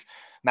massive,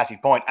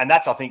 massive point. And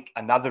that's, I think,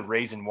 another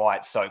reason why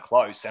it's so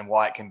close and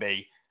why it can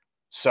be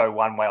so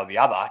one way or the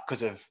other,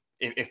 because of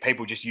if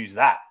people just use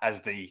that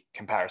as the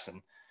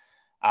comparison,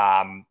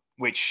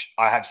 which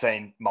I have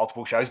seen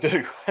multiple shows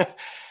do.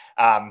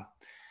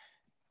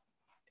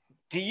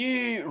 Do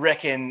you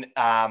reckon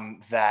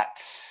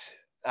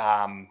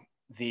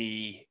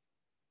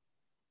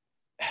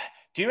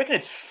do you reckon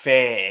it's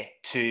fair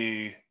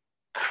to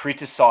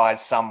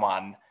criticize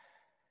someone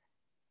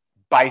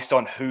based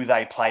on who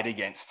they played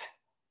against?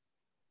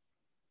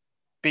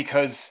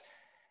 Because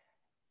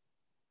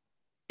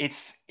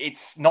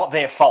it's not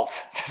their fault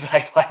that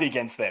they played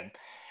against them.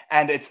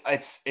 And it's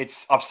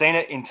I've seen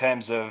it in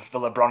terms of the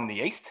LeBron in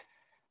the East,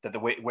 that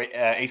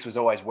the East was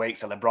always weak,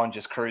 so LeBron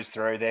just cruised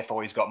through.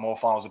 Therefore, he's got more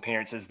finals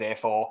appearances.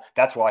 Therefore,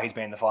 that's why he's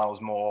been in the finals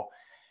more.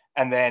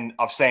 And then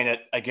I've seen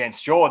it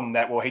against Jordan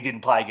that, well, he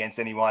didn't play against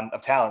anyone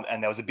of talent,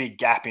 and there was a big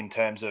gap in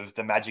terms of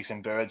the Magics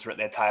and Birds were at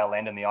their tail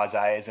end and the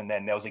Isaiahs, and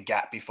then there was a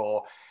gap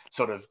before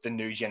sort of the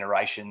new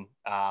generation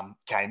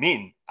came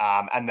in.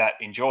 And that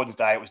in Jordan's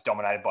day, it was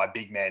dominated by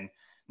big men,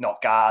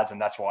 not guards,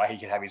 and that's why he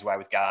could have his way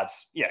with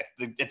guards,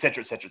 et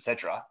cetera, et cetera, et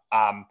cetera.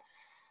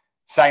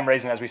 Same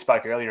reason as we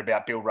spoke earlier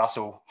about Bill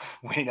Russell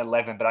winning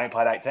 11 but only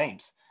played 8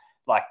 teams.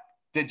 Like,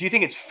 do you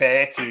think it's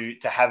fair to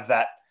have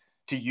that,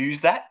 to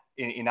use that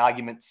in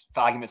arguments,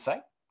 for argument's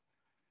sake?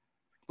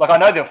 Like, I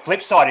know the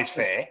flip side is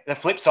fair. The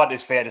flip side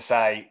is fair to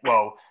say,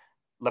 well,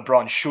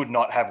 LeBron should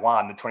not have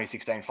won the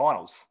 2016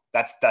 finals.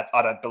 That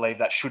I don't believe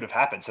that should have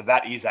happened. So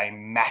that is a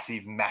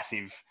massive,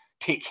 massive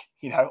tick,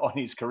 on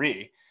his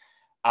career.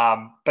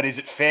 But is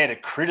it fair to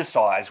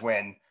criticize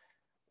when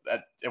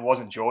it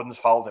wasn't Jordan's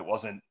fault? It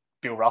wasn't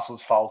Bill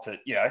Russell's fault. Do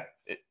you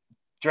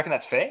reckon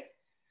that's fair?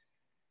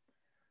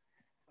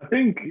 I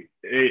think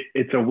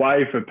it's a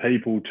way for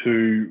people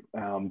to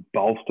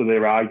bolster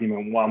their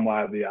argument one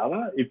way or the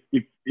other.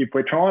 If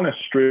we're trying to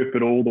strip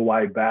it all the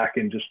way back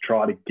and just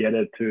try to get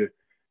it to,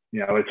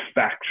 as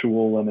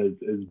factual and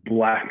as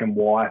black and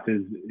white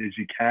as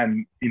you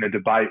can in a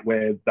debate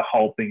where the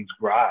whole thing's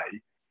grey,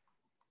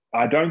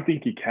 I don't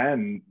think you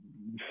can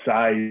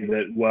say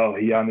that, well,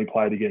 he only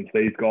played against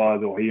these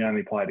guys or he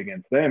only played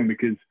against them,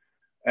 because,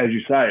 as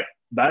you say,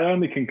 they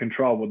only can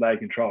control what they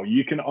control.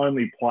 You can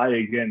only play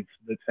against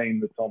the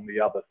team that's on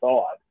the other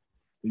side.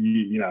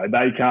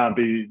 They can't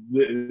be,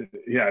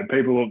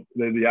 people,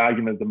 the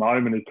argument at the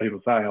moment is people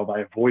say, oh,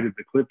 they avoided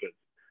the Clippers.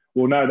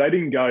 Well, no, they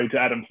didn't go to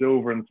Adam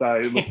Silver and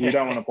say, look, we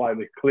don't want to play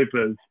the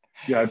Clippers,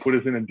 put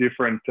us in a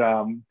different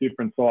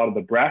side of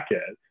the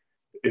bracket.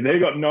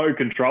 They've got no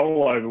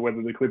control over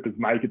whether the Clippers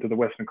make it to the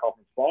Western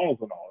Conference Finals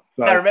or not.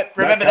 So no,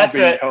 remember that's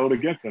held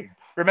against them.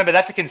 Remember,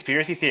 that's a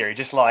conspiracy theory,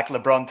 just like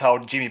LeBron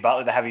told Jimmy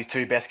Butler to have his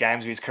 2 best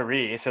games of his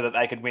career so that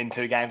they could win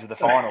 2 games of the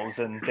finals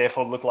and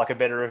therefore look like a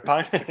better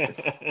opponent.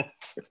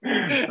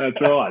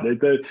 That's right.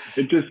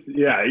 It just,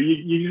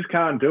 you just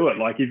can't do it.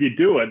 Like, if you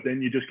do it,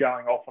 then you're just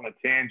going off on a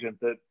tangent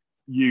that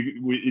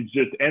it's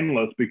just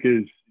endless,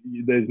 because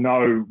there's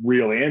no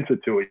real answer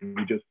to it.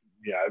 You just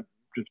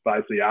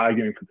basically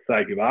arguing for the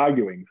sake of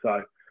arguing.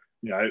 So,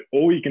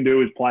 all you can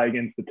do is play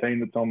against the team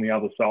that's on the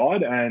other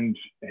side and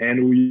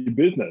handle your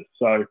business.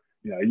 So,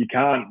 you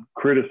can't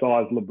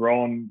criticize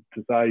LeBron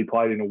to say he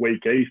played in a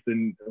weak East,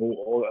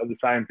 or the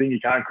same thing.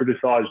 You can't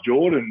criticize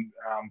Jordan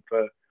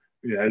for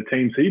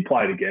teams he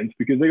played against,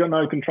 because they got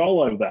no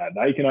control over that.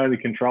 They can only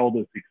control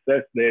the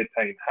success their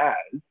team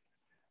has,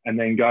 and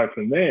then go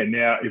from there.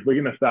 Now, if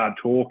we're going to start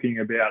talking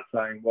about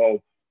saying, well,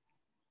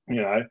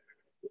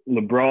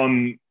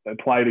 LeBron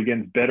played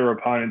against better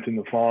opponents in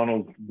the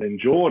finals than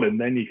Jordan,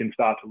 then you can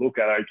start to look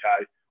at,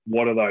 okay,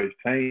 what are those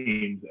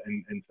teams,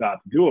 and start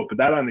to do it. But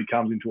that only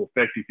comes into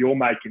effect if you're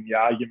making the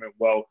argument,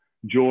 well,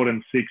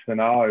 Jordan's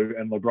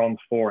 6-0 and LeBron's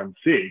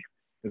 4-6.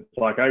 It's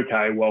like,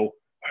 okay, well,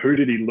 who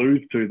did he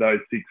lose to those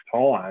 6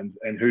 times,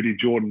 and who did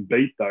Jordan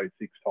beat those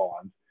 6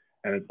 times?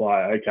 And it's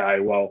like, okay,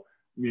 well,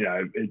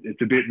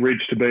 it's a bit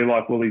rich to be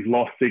like, well, he's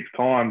lost 6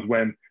 times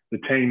when the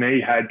team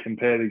he had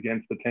compared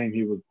against the team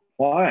he was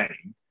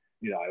playing,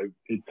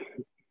 it's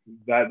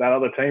that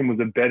other team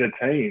was a better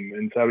team,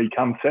 and so he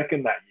comes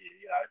second that year.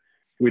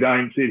 We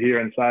don't sit here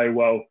and say,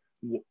 well,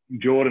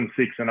 Jordan's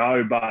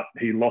 6-0, but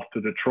he lost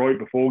to Detroit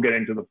before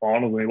getting to the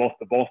finals, and he lost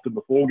to Boston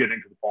before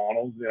getting to the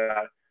finals.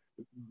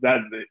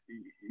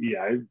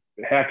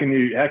 How can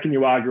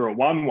you argue it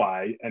one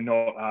way and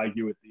not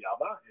argue it the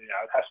other?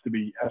 It has to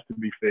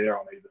be fair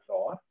on either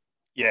side.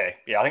 Yeah.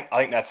 I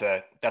think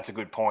that's a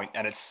good point,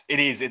 and it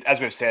is as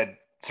we've said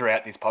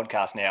throughout this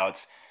podcast. Now,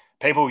 it's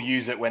people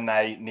use it when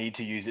they need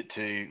to use it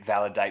to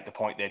validate the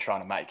point they're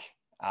trying to make.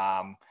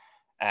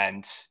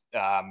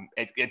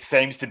 It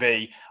seems to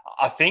be,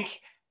 I think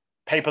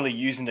people are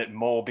using it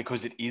more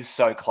because it is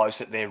so close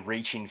that they're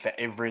reaching for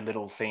every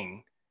little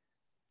thing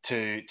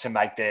to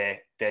make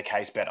their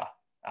case better.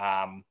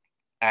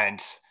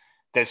 And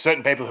there's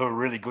certain people who are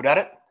really good at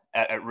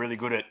it, really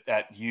good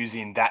at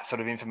using that sort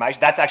of information.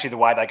 That's actually the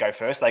way they go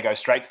first. They go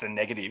straight to the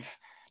negative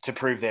to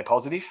prove they're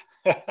positive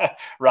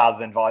rather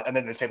than and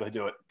then there's people who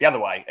do it the other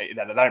way.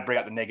 They don't bring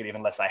up the negative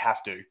unless they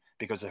have to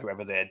because of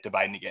whoever they're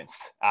debating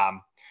against.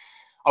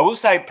 I will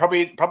say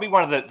probably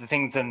one of the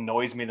things that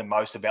annoys me the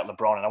most about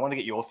LeBron, and I want to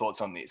get your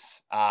thoughts on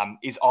this,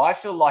 is I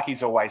feel like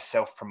he's always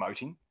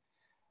self-promoting.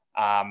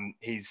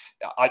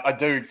 I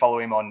do follow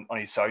him on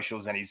his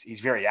socials, and he's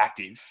very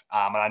active.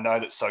 And I know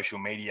that social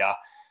media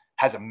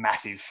has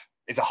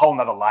is a whole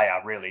nother layer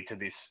really to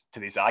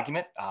this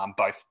argument,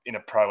 both in a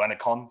pro and a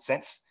con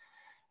sense.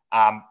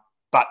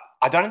 But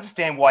I don't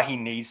understand why he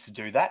needs to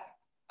do that.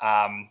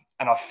 And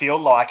I feel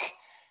like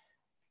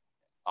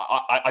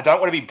I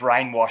don't want to be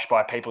brainwashed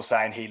by people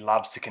saying he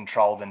loves to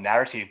control the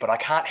narrative, but I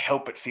can't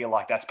help but feel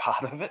like that's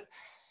part of it.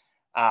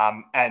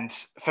 And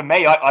for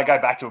me, I go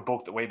back to a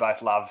book that we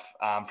both love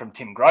from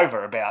Tim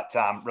Grover about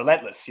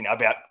Relentless,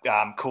 about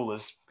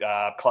coolers,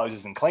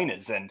 closers and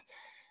cleaners, and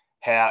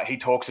how he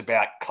talks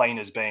about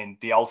cleaners being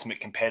the ultimate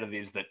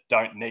competitors that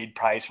don't need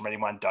praise from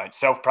anyone, don't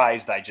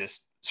self-praise. They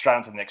just straight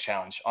on to the next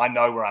challenge. I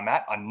know where I'm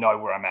at,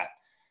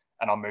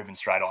 and I'm moving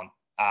straight on.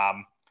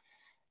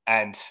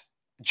 And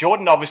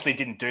Jordan obviously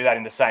didn't do that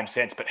in the same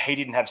sense, but he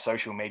didn't have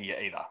social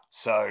media either.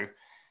 So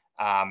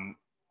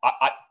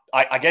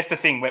I guess the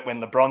thing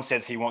when LeBron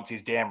says he wants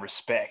his damn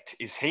respect,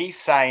 is he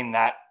saying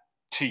that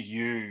to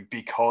you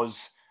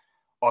because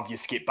of your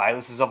Skip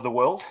Baylesses of the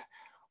world?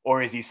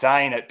 Or is he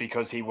saying it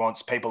because he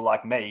wants people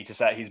like me to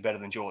say he's better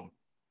than Jordan?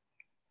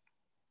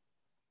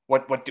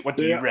 What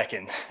do you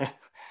reckon?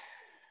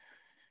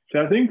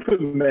 So I think for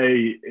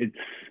me, it's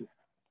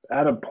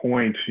at a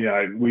point,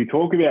 we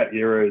talk about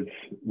eras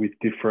with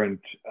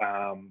different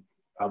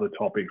other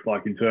topics,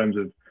 like in terms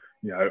of,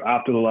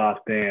 after The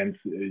Last Dance,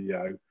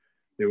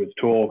 there was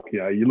talk,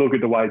 you look at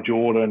the way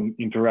Jordan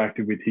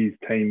interacted with his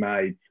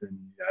teammates and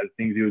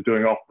things he was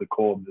doing off the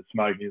court, the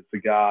smoking of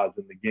cigars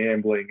and the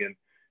gambling. And,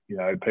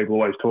 people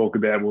always talk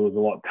about, well, it was a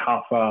lot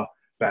tougher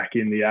back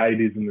in the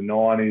 80s and the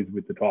 90s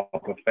with the type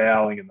of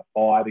fouling and the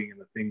fighting and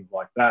the things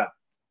like that.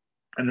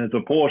 And there's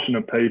a portion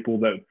of people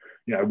that,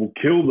 will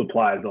kill the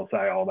players. They'll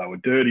say, oh, they were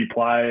dirty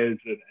players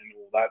and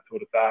all that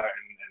sort of stuff.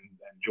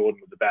 And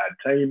Jordan was a bad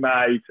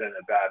teammate and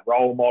a bad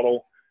role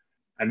model.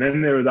 And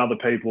then there is other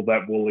people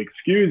that will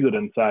excuse it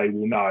and say,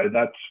 well, no,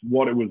 that's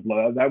what it was.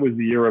 That was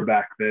the era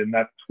back then.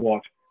 That's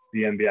what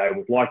the NBA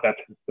was like. That's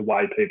the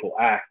way people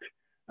act.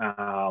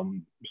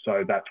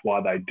 So that's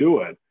why they do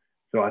it.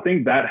 So I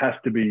think that has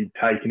to be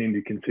taken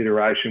into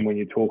consideration when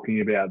you're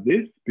talking about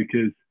this,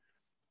 because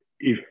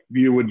if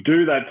you would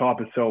do that type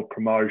of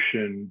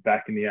self-promotion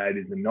back in the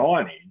 80s and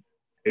 90s,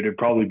 it would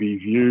probably be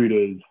viewed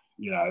as,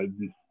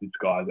 this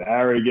guy's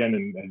arrogant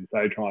and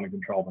say trying to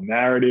control the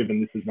narrative,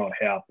 and this is not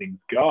how things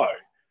go.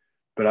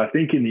 But I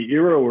think in the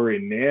era we're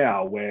in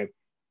now, where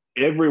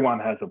everyone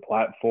has a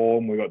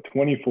platform, we've got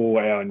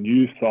 24-hour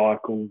news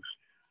cycles,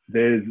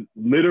 there's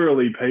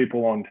literally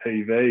people on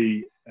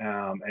TV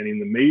and in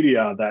the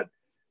media that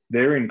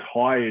their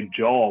entire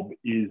job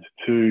is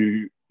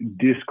to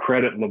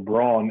discredit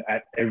LeBron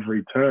at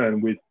every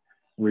turn with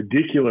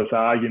ridiculous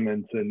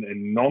arguments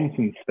and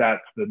nonsense stats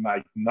that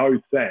make no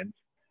sense,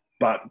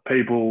 but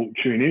people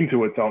tune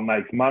into it so it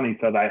makes money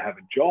so they have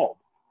a job.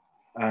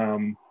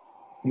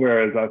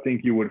 Whereas I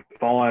think you would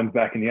find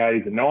back in the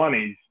 80s and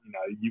 90s,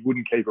 you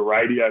wouldn't keep a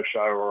radio show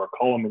or a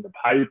column in the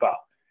paper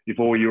if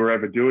all you were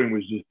ever doing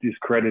was just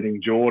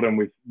discrediting Jordan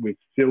with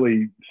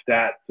silly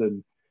stats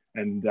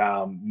and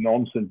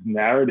nonsense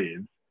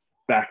narratives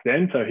back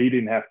then. So he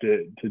didn't have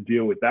to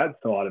deal with that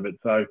side of it.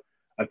 So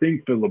I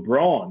think for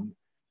LeBron,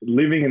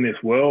 living in this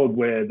world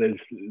where there's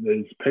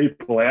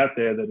people out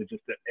there that are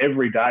just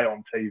every day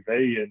on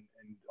TV and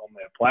on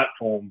their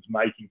platforms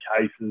making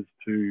cases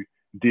to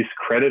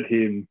discredit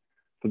him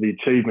for the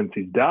achievements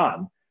he's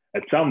done,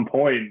 at some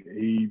point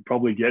he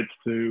probably gets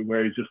to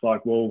where he's just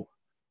like, well,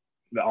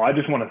 I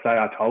just want to say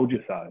I told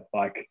you so.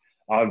 Like,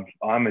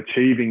 I'm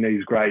achieving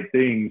these great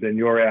things and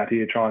you're out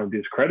here trying to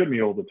discredit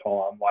me all the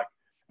time. Like,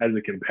 as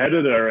a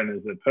competitor and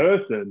as a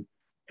person,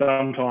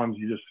 sometimes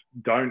you just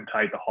don't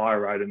take the high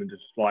road and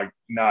just like,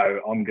 no,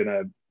 I'm going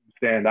to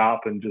stand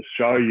up and just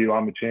show you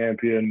I'm a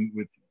champion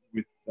with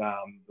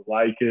the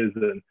Lakers,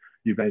 and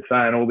you've been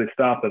saying all this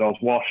stuff that I was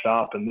washed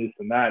up and this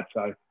and that.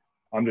 So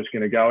I'm just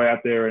going to go out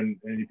there and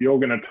if you're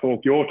going to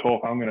talk your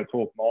talk, I'm going to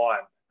talk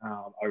mine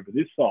over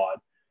this side.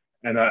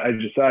 And as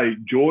you say,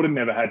 Jordan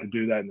never had to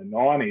do that in the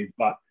 90s,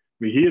 but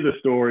we hear the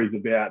stories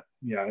about,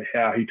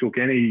 how he took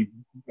any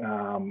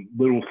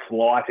little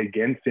slight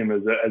against him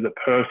as a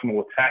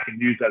personal attack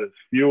and used that as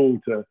fuel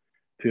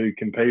to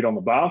compete on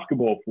the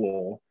basketball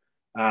floor.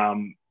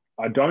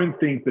 I don't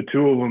think the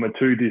two of them are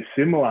too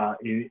dissimilar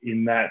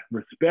in that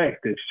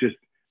respect. It's just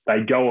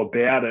they go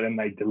about it and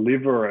they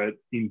deliver it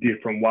in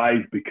different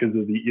ways because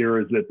of the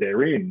eras that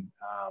they're in.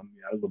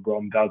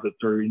 LeBron does it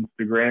through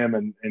Instagram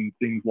and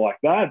things like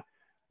that.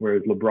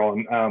 Whereas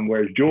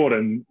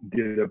Jordan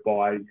did it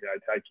by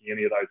taking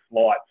any of those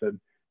slights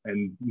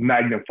and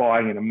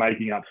magnifying it and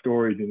making up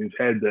stories in his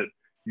head that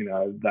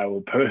they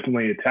were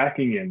personally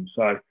attacking him.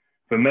 So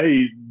for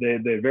me,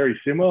 they're very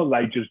similar.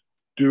 They just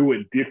do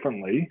it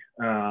differently.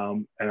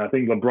 And I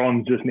think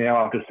LeBron's just now,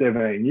 after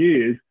 17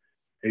 years,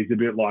 he's a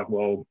bit like,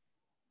 well,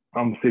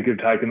 I'm sick of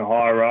taking the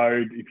high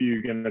road. If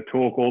you're going to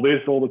talk all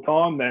this all the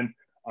time, then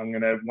I'm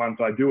going to, once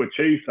I do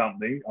achieve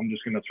something, I'm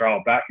just going to throw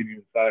it back at you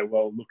and say,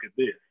 well, look at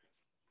this.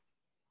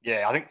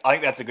 Yeah, I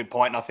think that's a good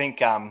point. And I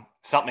think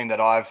something that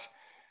I've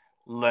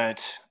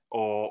learnt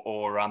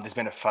or there's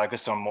been a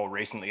focus on more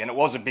recently, and it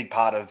was a big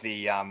part of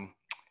the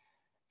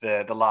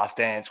Last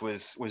Dance,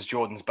 was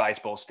Jordan's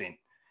baseball stint.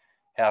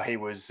 How he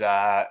was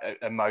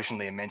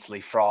emotionally and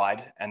mentally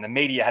fried, and the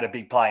media had a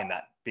big play in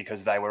that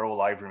because they were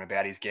all over him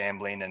about his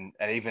gambling, and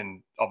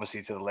even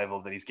obviously to the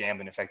level that his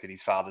gambling affected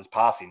his father's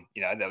passing.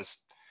 You know, there was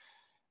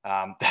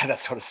that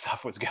sort of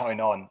stuff was going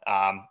on,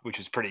 which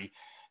was pretty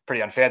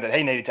unfair, that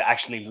he needed to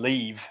actually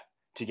leave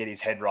to get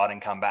his head right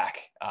and come back.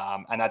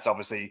 And that's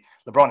obviously,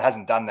 LeBron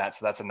hasn't done that.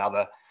 So that's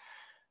another,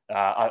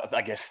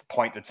 I guess,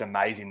 point that's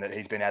amazing that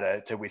he's been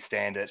able to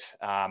withstand it,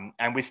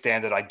 and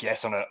withstand it, I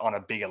guess, on a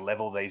bigger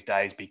level these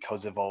days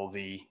because of all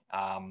the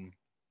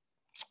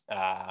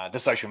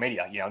social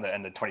media, you know,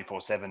 and the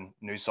 24/7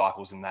 news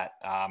cycles and that,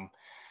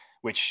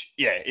 which,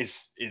 yeah,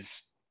 is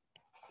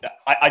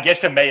I guess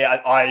for me,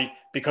 I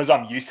because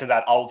I'm used to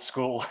that old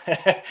school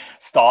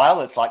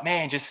style, it's like,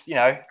 man, just, you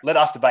know, let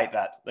us debate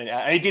that.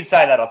 And he did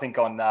say that, I think,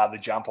 on The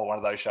Jump or one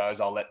of those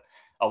shows. I'll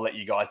let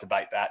you guys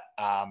debate that.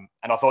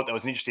 And I thought there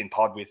was an interesting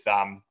pod with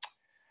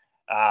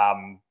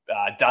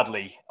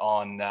Dudley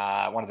on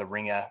one of the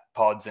Ringer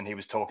pods, and he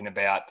was talking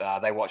about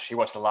he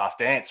watched The Last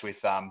Dance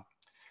with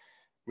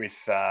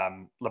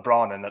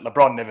LeBron, and that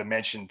LeBron never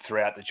mentioned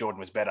throughout that Jordan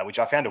was better, which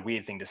I found a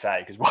weird thing to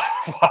say, because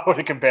why would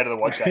a competitor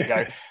watch that and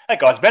go, that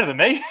guy's better than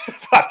me?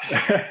 But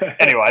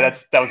anyway,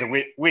 that was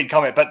a weird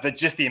comment, but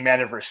just the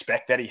amount of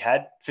respect that he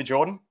had for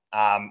Jordan.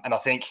 And I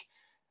think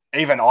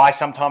even I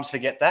sometimes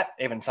forget that.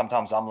 Even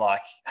sometimes I'm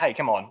like, hey,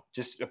 come on,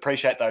 just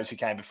appreciate those who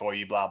came before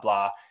you, blah,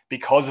 blah,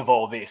 because of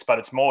all this. But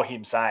it's more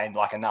him saying,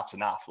 like, enough's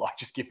enough. Like,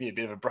 just give me a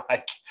bit of a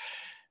break.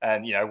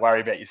 And, you know,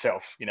 worry about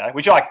yourself, you know,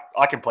 which I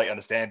completely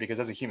understand, because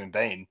as a human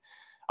being,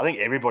 I think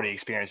everybody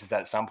experiences that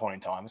at some point in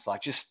time. It's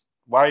like, just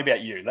worry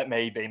about you. Let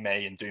me be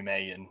me and do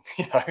me. And,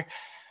 you know,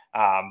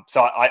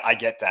 so I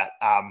get that.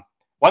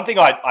 One thing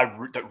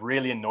that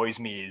really annoys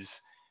me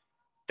is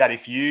that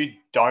if you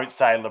don't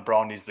say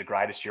LeBron is the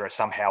greatest, you're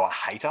somehow a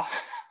hater.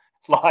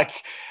 Like,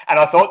 and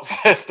I thought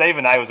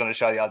Stephen A was on a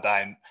show the other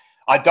day, and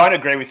I don't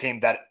agree with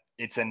him that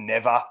it's a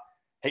never.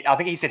 I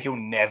think he said he'll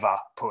never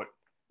put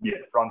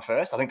LeBron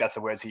first. I think that's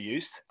the words he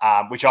used,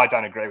 which I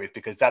don't agree with,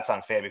 because that's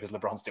unfair, because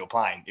LeBron's still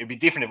playing. It'd be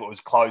different if it was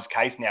closed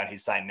case now and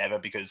he's saying never,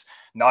 because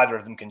neither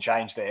of them can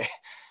change their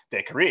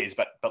careers,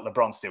 but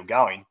LeBron's still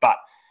going. But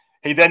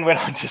he then went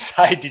on to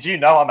say, did you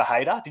know I'm a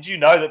hater? Did you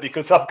know that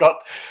because I've got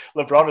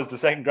LeBron as the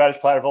second greatest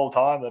player of all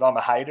time, that I'm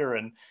a hater?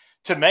 And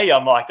to me,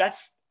 I'm like,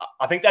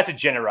 I think that's a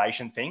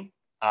generation thing,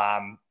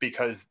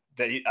 because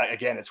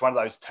again, it's one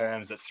of those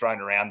terms that's thrown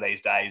around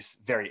these days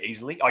very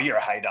easily. Oh, you're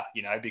a hater,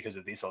 you know, because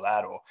of this or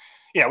that. Or,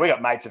 you know, we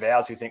got mates of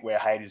ours who think we're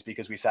haters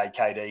because we say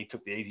KD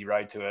took the easy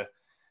road to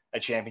a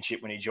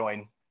championship when he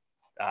joined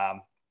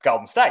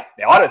Golden State.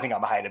 Now, I don't think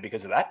I'm a hater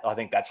because of that. I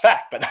think that's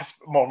fact, but that's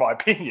more my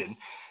opinion.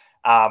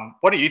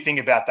 What do you think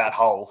about that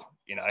whole,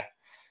 you know,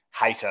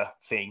 hater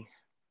thing?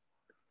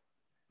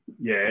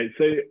 Yeah,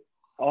 so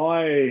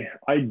I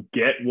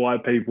get why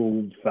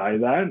people say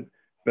that,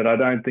 but I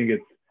don't think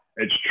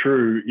it's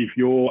true if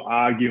you're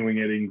arguing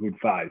it in good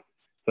faith.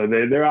 So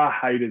there are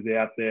haters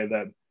out there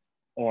that,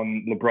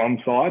 on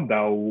LeBron's side,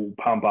 they'll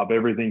pump up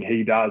everything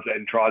he does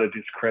and try to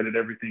discredit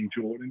everything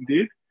Jordan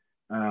did.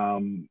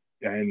 And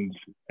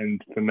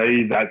for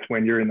me, that's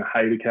when you're in the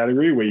hater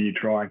category, where you're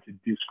trying to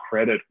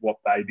discredit what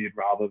they did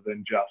rather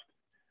than just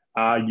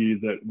argue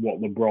that what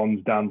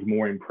LeBron's done's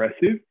more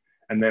impressive.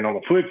 And then on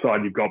the flip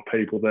side, you've got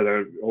people that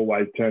are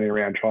always turning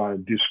around trying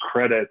to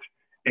discredit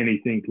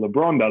anything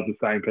LeBron does. The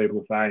same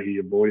people saying he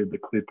avoided the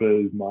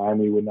Clippers,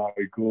 Miami were no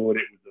good,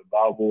 it was a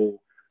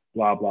bubble,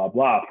 blah, blah,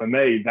 blah. For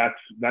me,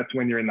 that's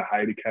when you're in the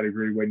hater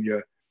category,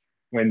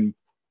 when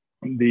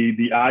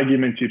the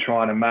arguments you're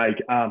trying to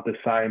make aren't the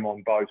same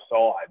on both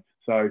sides.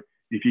 So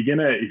if you're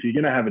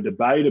gonna have a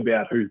debate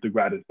about who's the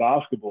greatest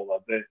basketballer,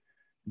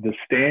 the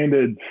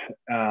standards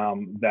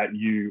that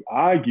you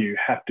argue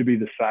have to be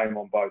the same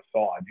on both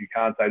sides. You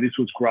can't say this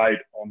was great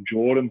on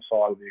Jordan's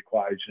side of the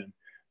equation,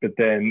 but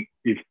then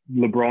if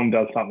LeBron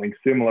does something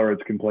similar,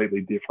 it's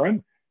completely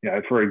different. You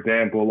know, for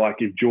example, like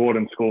if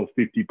Jordan scores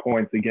 50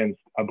 points against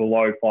a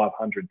below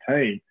 500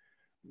 team,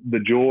 the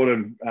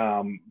Jordan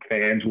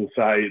fans will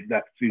say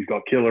that he's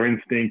got killer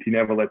instinct. He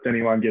never lets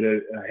anyone get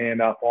a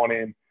hand up on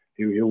him.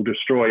 He'll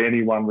destroy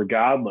anyone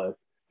regardless.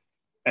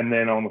 And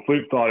then on the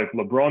flip side, if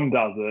LeBron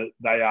does it,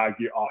 they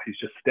argue, oh, he's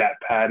just stat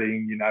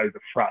padding, you know, the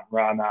front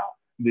runner,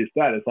 this,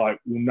 that. It's like,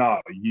 well,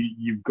 no,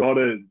 you've got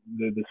to,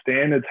 the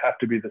standards have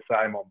to be the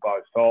same on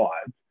both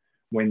sides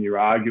when you're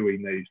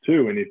arguing these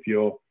two. And if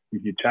you're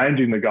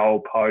changing the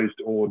goalpost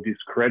or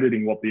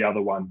discrediting what the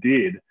other one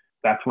did,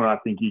 that's when I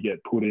think you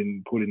get put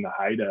in the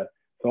hater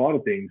side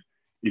of things.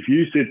 If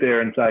you sit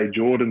there and say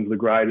Jordan's the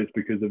greatest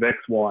because of X,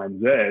 Y,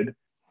 and Z,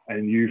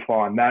 and you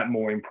find that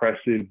more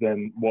impressive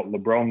than what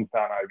LeBron's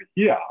done over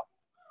here,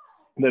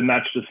 then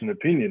that's just an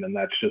opinion, and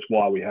that's just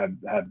why we have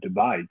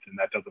debates, and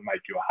that doesn't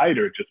make you a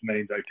hater. It just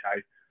means,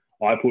 okay,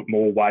 I put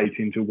more weight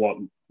into what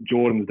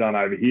Jordan's done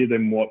over here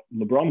than what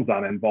LeBron's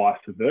done, and vice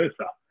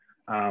versa.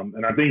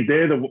 And I think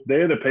they're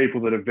the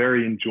people that are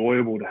very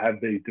enjoyable to have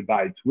these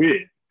debates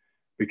with,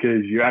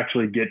 because you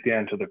actually get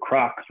down to the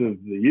crux of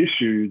the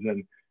issues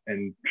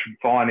and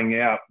finding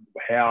out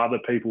how other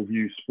people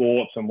view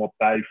sports and what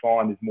they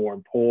find is more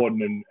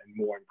important and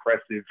more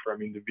impressive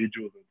from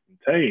individuals and from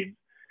teams.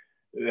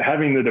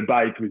 Having the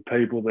debates with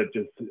people that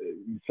just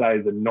say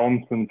the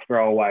nonsense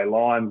throwaway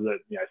lines that,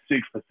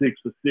 6 for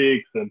 6 for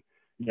 6, and,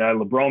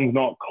 LeBron's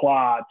not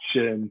clutch,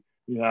 and,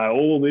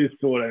 all this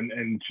sort of,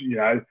 and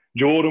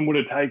Jordan would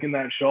have taken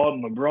that shot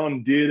and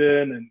LeBron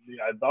didn't. And,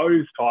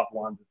 those type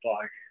ones, it's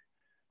like,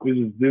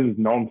 this is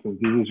nonsense.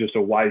 This is just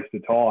a waste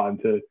of time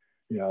to,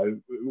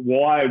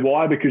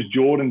 why? Because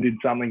Jordan did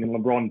something and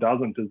LeBron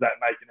doesn't, does that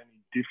make it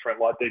any different?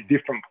 Like, they're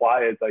different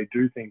players. They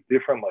do things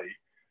differently.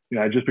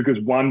 Just because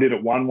one did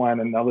it one way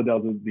and another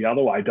does it the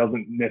other way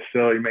doesn't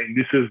necessarily mean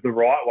this is the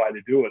right way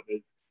to do it.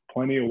 There's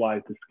plenty of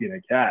ways to skin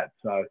a cat.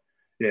 So,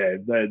 yeah,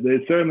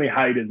 there's certainly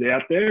haters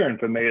out there. And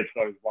for me, it's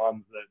those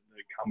ones that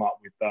come up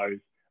with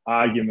those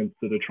arguments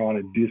that are trying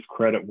to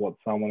discredit what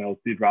someone else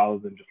did, rather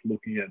than just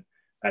looking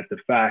at the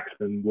facts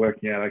and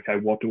working out, okay,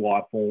 what do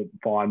I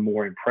find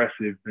more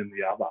impressive than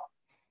the other?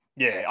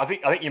 Yeah, I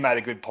think you made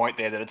a good point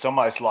there, that it's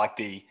almost like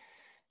the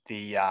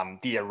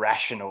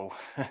irrational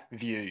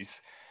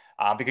views.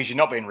 Because you're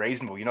not being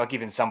reasonable. You're not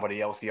giving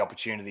somebody else the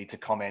opportunity to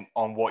comment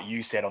on what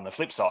you said on the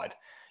flip side.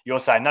 You're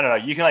saying, no,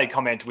 you can only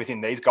comment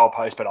within these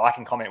goalposts, but I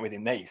can comment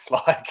within these.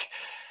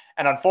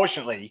 And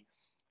unfortunately,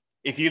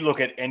 if you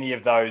look at any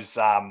of those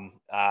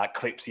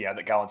clips,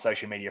 that go on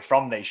social media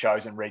from these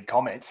shows and read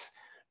comments,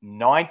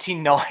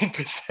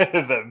 99%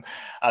 of them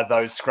are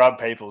those scrub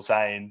people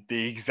saying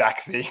the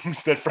exact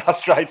things that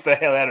frustrates the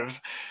hell out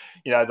of,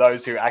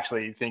 those who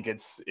actually think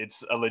it's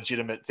a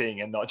legitimate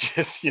thing, and not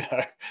just,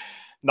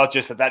 not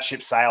just that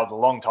ship sailed a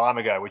long time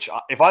ago, which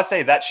if I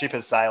see that ship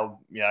has sailed,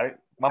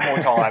 one more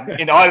time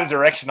in either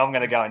direction, I'm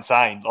going to go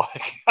insane.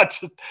 I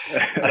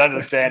don't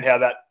understand how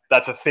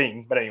that's a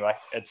thing. But anyway,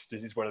 this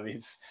is what it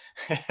is.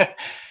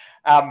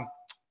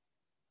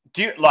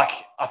 Do you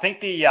I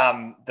think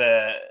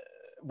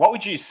what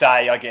would you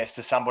say, I guess,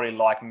 to somebody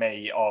like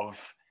me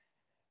of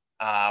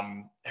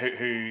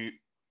who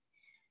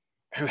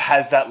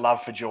has that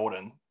love for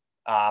Jordan,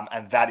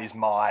 and that is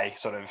my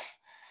sort of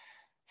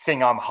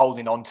thing I'm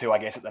holding on to, I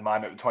guess, at the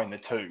moment between the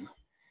two.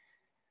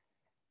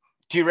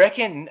 Do you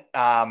reckon,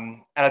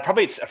 and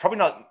it's probably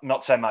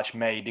not so much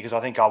me, because I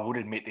think I would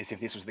admit this if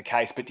this was the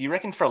case, but do you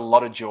reckon for a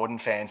lot of Jordan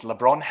fans,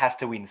 LeBron has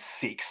to win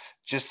 6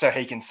 just so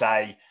he can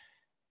say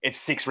it's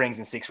 6 rings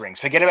and 6 rings?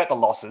 Forget about the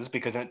losses,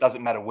 because it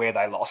doesn't matter where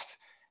they lost.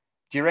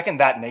 Do you reckon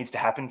that needs to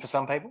happen for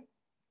some people?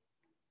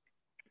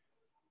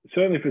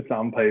 Certainly for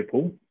some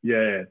people,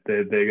 yeah,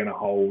 they're going to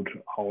hold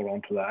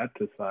on to that,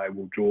 to say,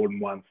 well,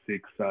 Jordan won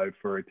 6, so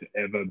for it to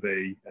ever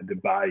be a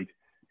debate,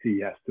 he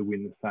has to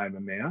win the same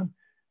amount.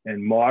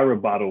 And my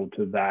rebuttal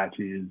to that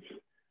is,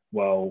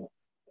 well,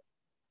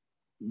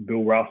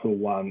 Bill Russell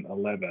won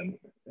 11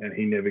 and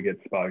he never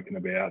gets spoken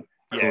about.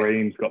 Yeah.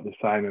 Kareem's got the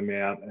same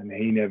amount and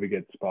he never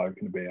gets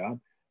spoken about.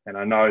 And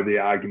I know the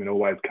argument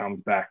always comes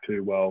back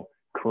to, well,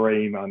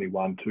 Kareem only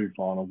won 2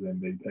 finals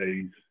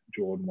MVPs.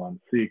 Jordan won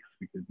 6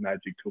 because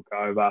Magic took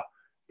over.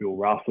 Bill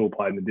Russell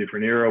played in a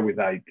different era with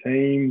 8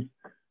 teams,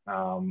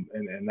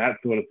 and that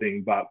sort of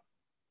thing. But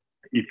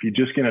if you're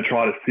just going to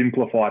try to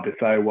simplify to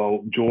say,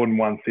 well, Jordan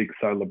won 6,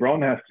 so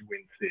LeBron has to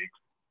win 6,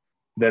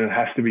 then it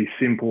has to be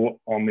simple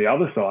on the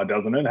other side,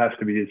 doesn't it? It has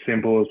to be as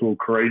simple as, well,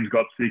 Kareem's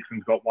got 6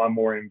 and's got 1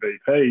 more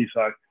MVP.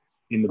 So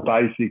in the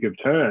basic of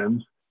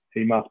terms,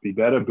 he must be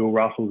better. Bill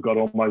Russell's got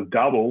almost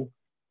double.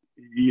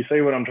 You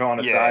see what I'm trying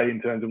to say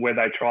in terms of where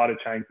they try to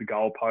change the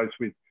goalposts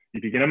with,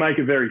 if you're going to make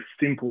a very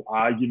simple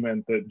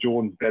argument that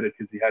Jordan's better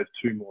because he has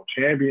 2 more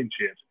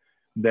championships,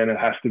 then it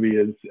has to be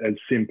as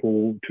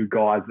simple to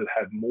guys that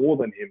have more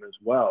than him as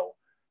well.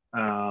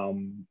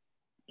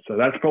 So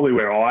that's probably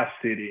where I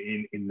sit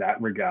in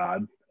that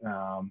regard.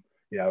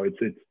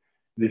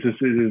 This is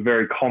a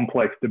very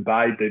complex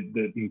debate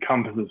that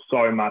encompasses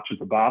so much as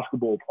a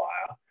basketball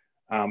player,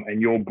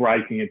 and you're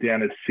breaking it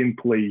down as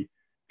simply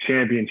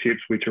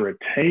championships, which are a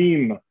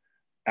team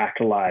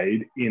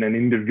accolade, in an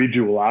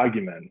individual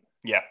argument.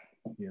 Yeah.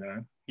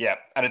 Yeah.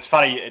 And it's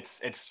funny.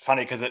 It's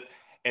funny because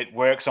it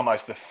works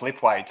almost the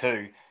flip way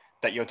too,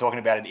 that you're talking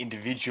about an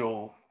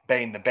individual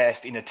being the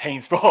best in a team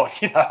sport.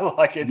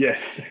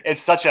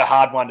 It's such a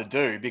hard one to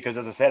do, because,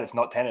 as I said, it's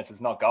not tennis,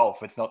 it's not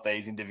golf, it's not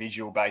these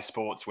individual based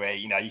sports where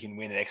you can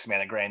win an X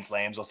amount of Grand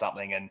Slams or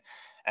something,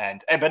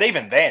 but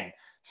even then,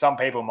 some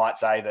people might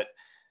say that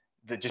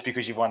just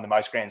because you've won the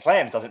most Grand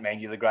Slams doesn't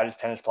mean you're the greatest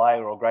tennis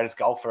player or greatest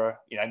golfer,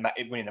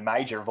 winning a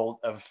major of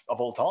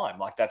all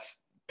time.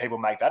 People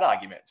make that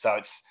argument. So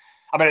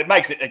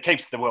it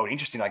keeps the world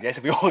interesting, I guess.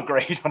 If we all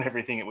agreed on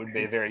everything, it would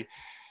be a very,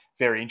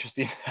 very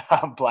interesting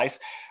place.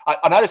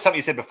 I noticed something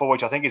you said before,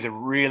 which I think is a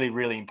really,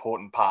 really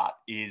important part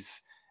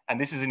and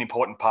this is an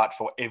important part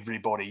for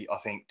everybody, I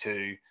think,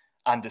 to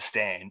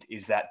understand,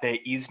 is that there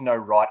is no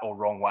right or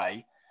wrong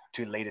way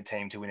to lead a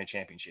team to win a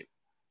championship.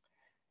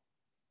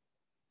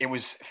 It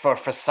was for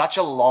such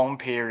a long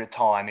period of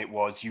time, it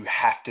was, you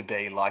have to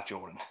be like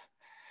Jordan.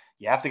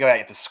 You have to go out, you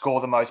have to score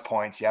the most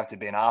points, you have to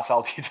be an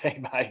arsehole to your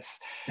teammates.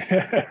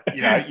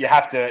 You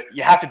have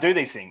to do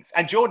these things.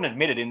 And Jordan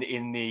admitted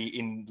in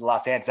the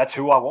last dance, that's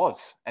who I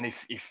was. And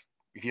if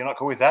you're not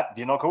cool with that,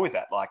 you're not cool with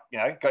that. Like,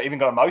 even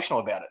got emotional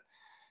about it.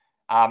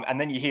 And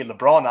then you hear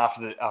LeBron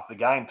after the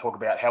game talk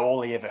about how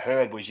all he ever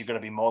heard was, you've got to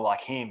be more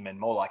like him,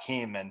 and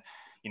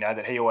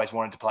that he always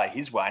wanted to play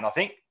his way. And I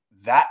think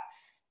that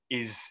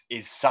is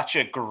such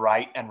a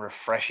great and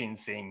refreshing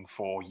thing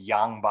for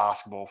young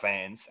basketball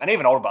fans and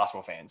even older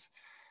basketball fans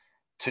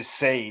to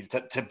see,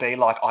 to be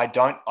like, I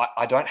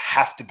don't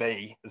have to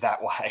be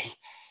that way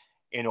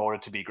in order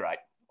to be great.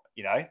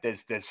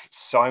 There's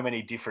so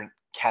many different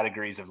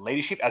categories of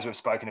leadership, as we've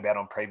spoken about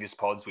on previous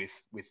pods with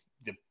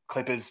the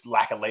Clippers'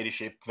 lack of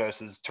leadership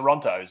versus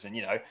Toronto's, and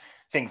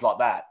things like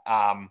that.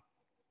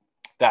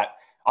 That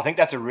I think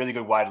that's a really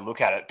good way to look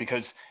at it,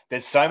 because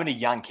there's so many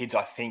young kids,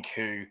 I think,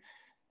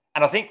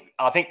 and I think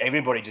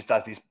everybody just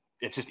does this.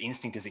 It's just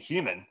instinct as a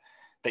human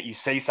that you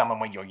see someone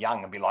when you're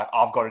young and be like,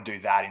 I've got to do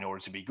that in order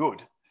to be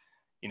good,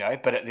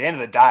 But at the end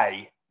of the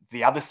day,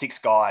 the other 6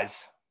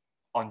 guys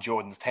on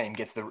Jordan's team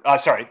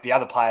the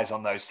other players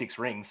on those 6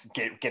 rings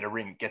gets a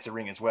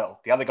ring as well.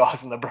 The other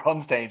guys on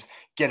LeBron's teams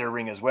get a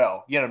ring as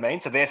well. You know what I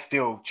mean? So they're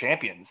still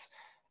champions,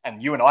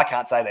 and you and I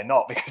can't say they're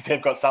not, because they've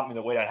got something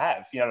that we don't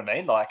have. You know what I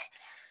mean?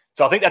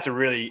 So I think that's a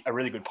really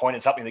good point.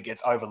 It's something that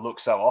gets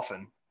overlooked so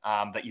often,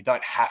 that you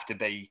don't have to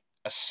be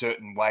a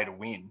certain way to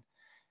win.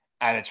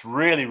 And it's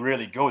really,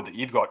 really good that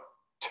you've got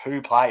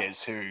 2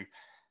 players who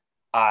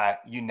are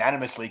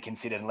unanimously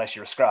considered, unless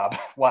you're a scrub,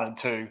 1 and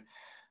 2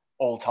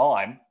 all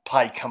time,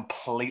 play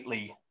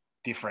completely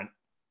different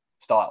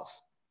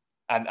styles.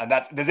 And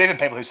there's even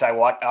people who say,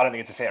 well, I don't think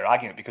it's a fair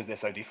argument because they're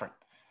so different.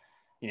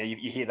 You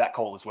hear that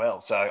call as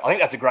well. So I think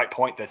that's a great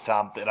point that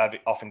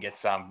often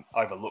gets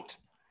overlooked.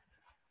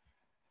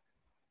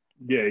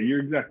 Yeah, you're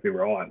exactly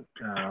right.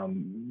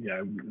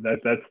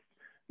 That's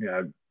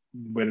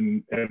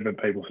whenever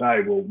people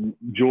say, well,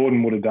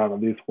 Jordan would have done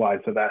it this way,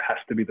 so that has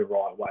to be the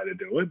right way to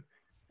do it.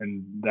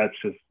 And that's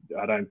just,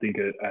 I don't think,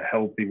 a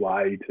healthy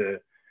way to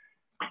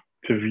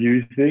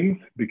view things,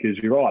 because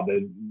you're right,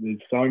 there's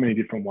so many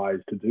different ways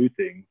to do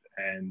things,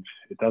 and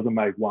it doesn't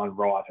make one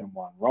right and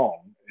one wrong.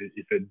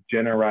 If it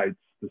generates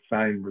the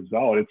same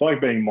result, it's like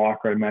being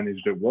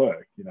micromanaged at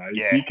work.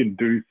 If you can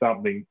do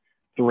something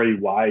 3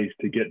 ways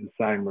to get the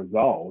same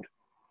result,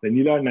 then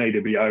you don't need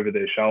to be over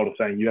their shoulder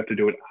saying you have to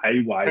do it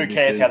a way. Who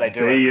cares how they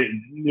do it?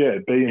 Yeah,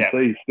 B and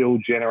C still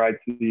generates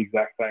the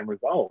exact same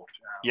result.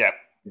 So yeah,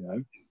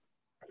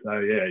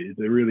 it's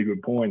a really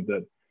good point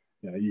that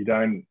you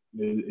don't.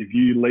 If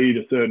you lead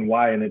a certain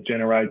way and it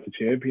generates a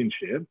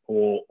championship,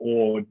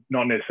 or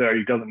not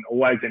necessarily, it doesn't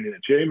always end in a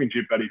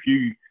championship, but if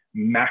you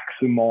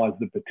maximize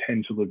the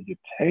potential of your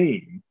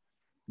team,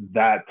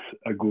 that's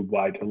a good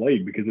way to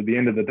lead, because at the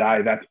end of the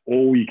day, that's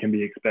all you can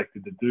be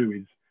expected to do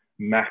is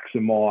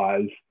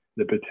maximize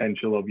the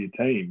potential of your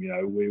team.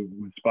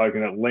 We've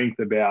spoken at length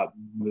about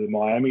the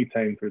Miami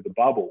team through the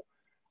bubble.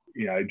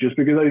 Just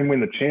because they didn't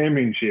win the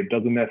championship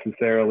doesn't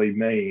necessarily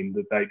mean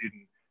that they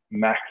didn't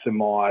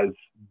maximize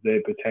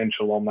their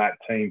potential on that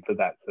team for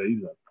that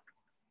season.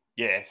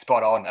 Yeah,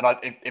 spot on.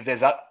 And if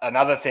there's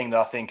another thing that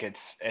I think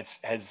has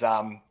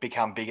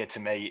become bigger to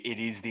me, it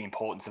is the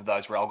importance of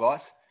those role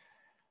guys.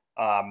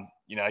 For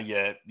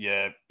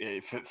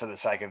the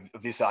sake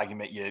of this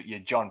argument, your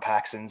John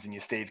Paxsons and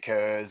your Steve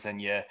Kerrs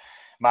and your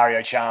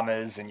Mario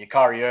Chalmers and your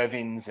Kyrie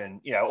Irvings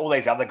and all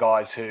these other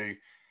guys who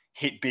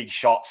hit big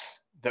shots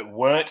that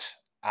weren't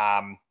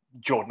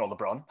Jordan or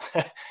LeBron,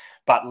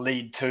 but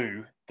lead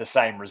to the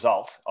same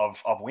result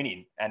of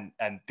winning. And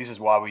this is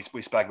why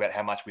we spoke about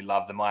how much we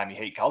love the Miami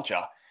Heat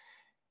culture,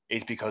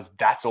 is because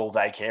that's all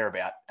they care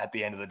about at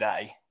the end of the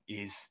day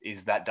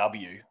is that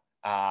W.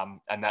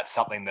 And that's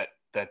something that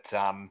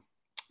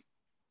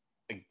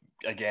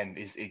again,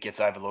 it gets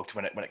overlooked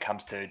when it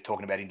comes to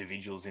talking about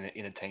individuals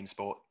in a team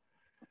sport.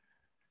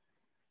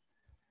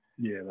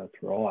 Yeah, that's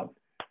right.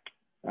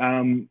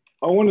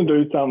 I want to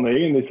do something,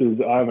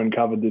 and I haven't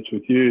covered this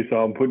with you,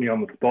 so I'm putting you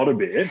on the spot a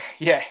bit.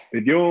 Yeah.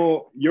 But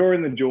you're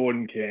in the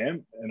Jordan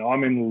camp, and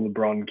I'm in the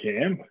LeBron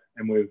camp,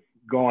 and we've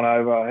gone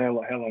over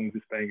how long has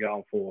this been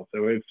going for?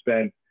 So we've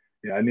spent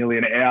nearly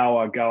an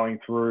hour going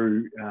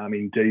through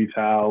in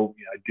detail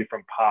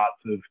different parts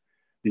of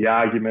the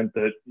argument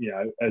that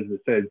as I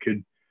said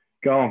could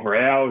go on for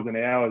hours and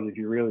hours if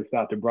you really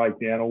start to break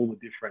down all the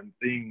different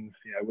things.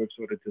 We've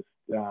sort of just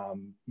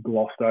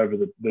glossed over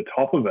the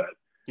top of it.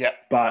 Yeah.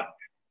 But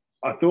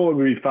I thought it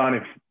would be fun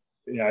if,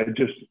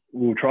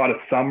 we'll try to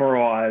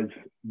summarize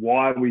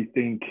why we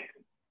think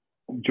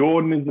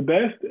Jordan is the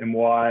best and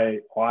why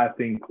I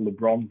think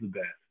LeBron's the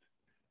best,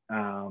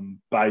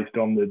 based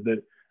on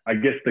I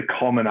guess, the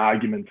common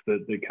arguments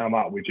that come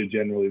up, which are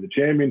generally the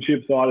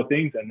championship side of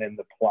things, and then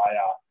the player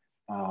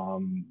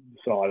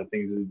side of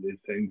things is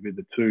seems to be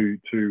the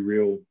two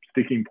real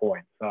sticking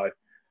points. So,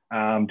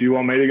 do you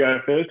want me to go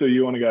first, or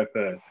you want to go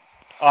first?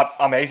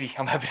 I'm easy.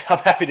 I'm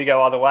happy to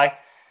go either way.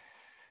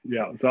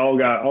 Yeah, so I'll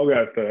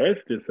go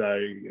first, just so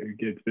it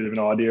gives a bit of an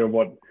idea of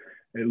what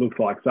it looks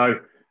like. So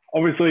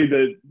obviously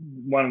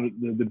one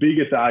of the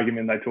biggest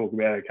argument they talk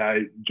about,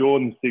 okay,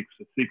 Jordan's 6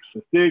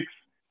 for 6,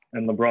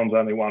 and LeBron's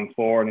only won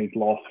 4 and he's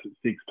lost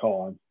 6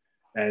 times.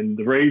 And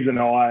the reason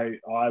I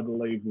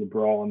believe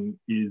LeBron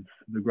is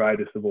the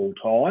greatest of all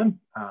time,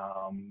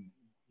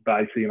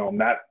 basing on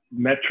that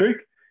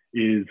metric,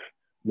 is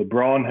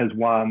LeBron has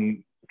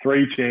won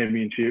 3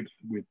 championships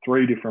with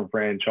 3 different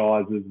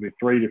franchises, with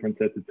 3 different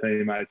sets of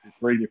teammates, with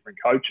 3 different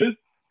coaches,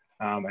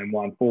 and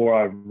won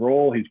 4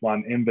 overall. He's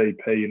won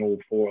MVP in all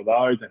 4 of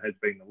those and has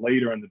been the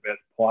leader and the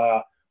best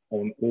player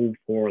on all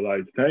 4 of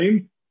those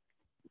teams.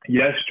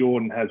 Yes,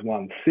 Jordan has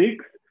won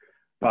 6,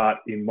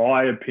 but in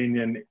my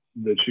opinion,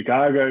 the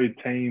Chicago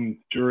teams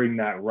during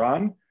that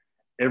run,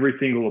 every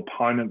single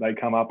opponent they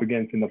come up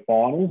against in the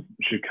finals,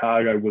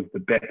 Chicago was the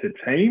better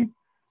team.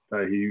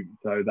 So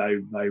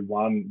they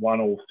won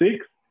all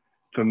 6.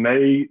 For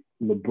me,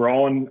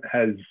 LeBron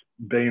has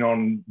been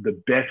on the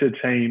better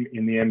team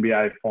in the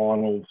NBA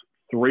Finals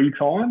 3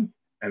 times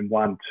and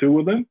won 2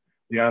 of them.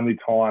 The only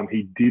time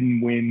he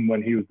didn't win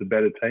when he was the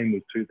better team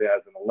was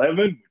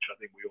 2011, which I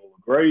think we all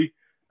agree.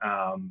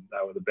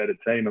 They were the better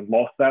team and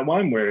lost that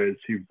one, whereas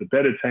he was the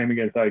better team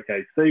against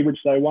OKC, which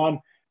they won,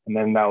 and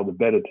then they were the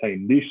better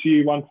team this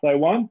year once they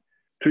won.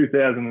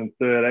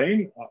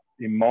 2013,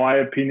 in my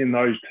opinion,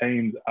 those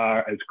teams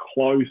are as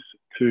close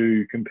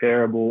to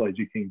comparable as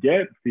you can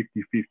get,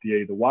 50-50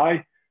 either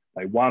way.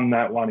 They won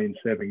that one in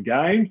 7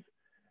 games.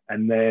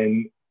 And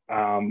then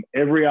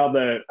every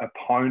other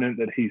opponent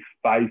that he's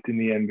faced in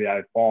the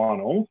NBA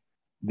Finals,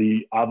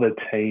 the other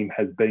team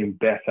has been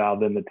better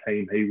than the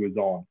team he was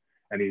on.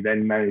 And he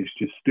then managed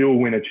to still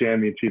win a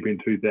championship in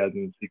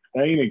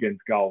 2016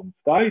 against Golden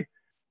State.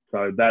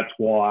 So that's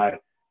why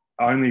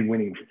only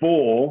winning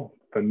 4,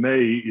 for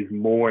me, is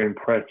more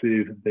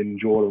impressive than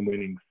Jordan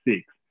winning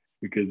 6.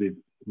 Because if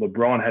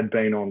LeBron had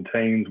been on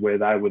teams where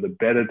they were the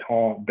better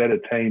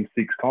team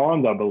 6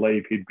 times, I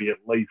believe he'd be at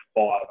least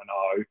 5-0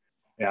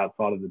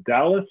 outside of the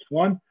Dallas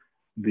one.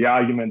 The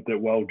argument that,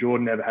 well,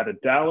 Jordan never had a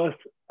Dallas,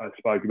 I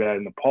spoke about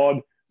in the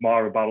pod. My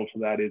rebuttal to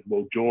that is,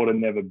 well,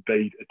 Jordan never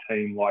beat a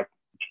team like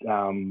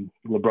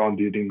LeBron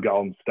did in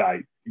Golden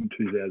State in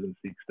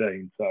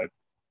 2016. So,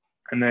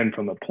 and then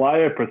from the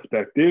player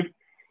perspective,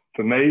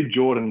 for me,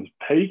 Jordan's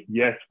peak,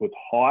 yes, was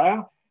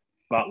higher,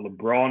 but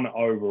LeBron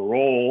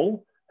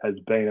overall has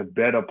been a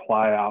better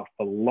player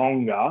for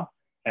longer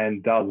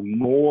and does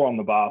more on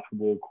the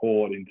basketball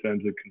court in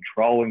terms of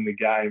controlling the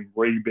game,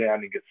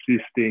 rebounding,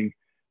 assisting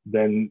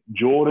than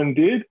Jordan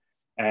did,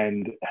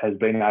 and has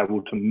been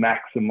able to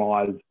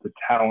maximize the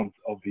talents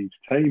of his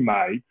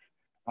teammates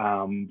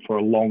for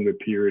a longer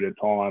period of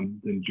time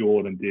than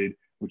Jordan did,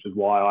 which is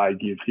why I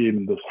give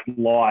him the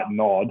slight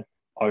nod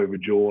over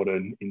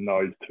Jordan in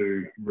those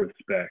 2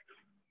 respects.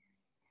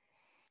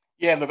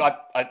 Yeah, look,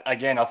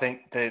 I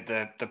think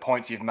the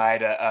points you've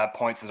made are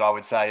points that I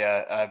would say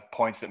are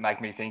points that make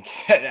me think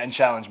and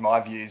challenge my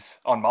views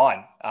on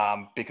mine,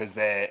 because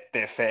they're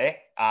fair.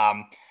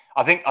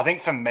 I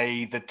think for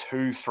me, the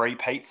 2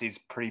 3-peats is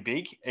pretty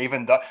big,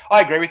 even though I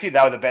agree with you,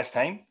 they were the best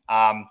team.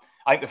 I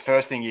think the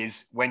first thing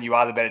is, when you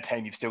are the better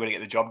team, you've still got to get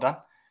the job done.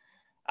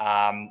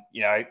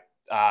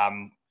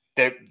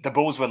 The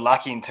Bulls were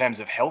lucky in terms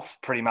of health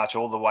pretty much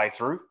all the way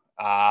through.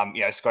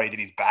 Scotty did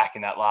his back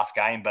in that last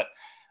game, but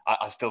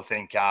I still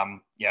think,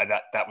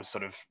 that was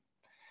sort of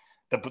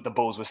the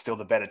Bulls were still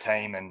the better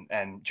team,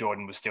 and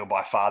Jordan was still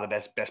by far the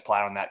best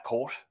player on that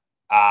court.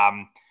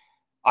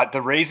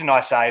 The reason I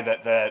say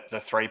that the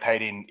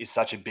 3-peat is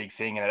such a big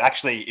thing, and it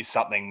actually is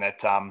something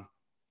that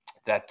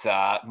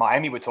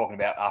Miami were talking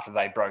about after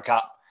they broke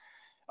up,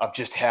 of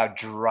just how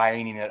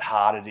draining and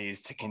hard it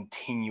is to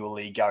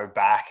continually go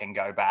back and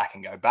go back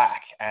and go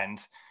back. And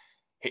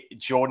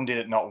Jordan did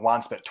it not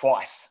once, but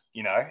twice,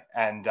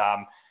 and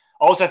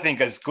I also think,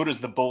 as good as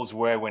the Bulls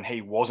were when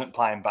he wasn't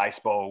playing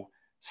baseball,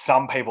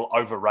 some people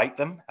overrate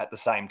them at the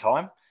same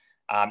time.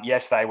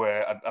 Yes, they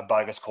were a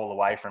bogus call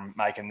away from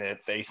making the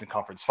Eastern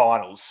Conference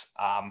Finals.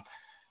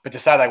 But to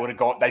say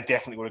they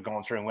definitely would have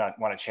gone through and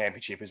won a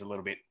championship is a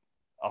little bit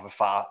of a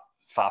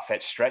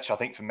far-fetched stretch, I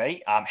think, for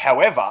me.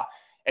 However,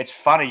 it's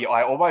funny.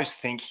 I almost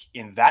think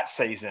in that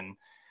season,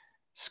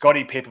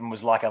 Scottie Pippen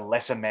was like a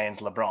lesser man's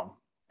LeBron.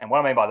 And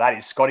what I mean by that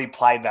is Scottie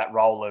played that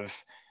role of,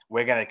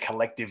 I'm going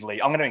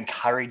to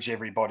encourage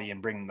everybody and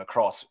bring them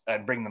across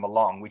and bring them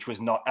along, which was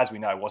not, as we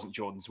know, wasn't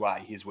Jordan's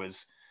way. His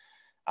was,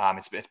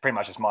 it's pretty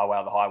much just my way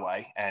or the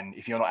highway. And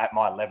if you're not at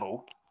my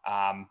level,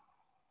 I'm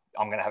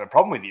going to have a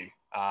problem with you.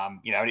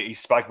 He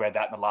spoke about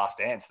that in the Last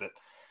Dance, that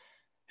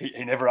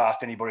he never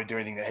asked anybody to do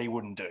anything that he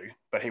wouldn't do,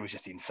 but he was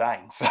just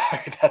insane. So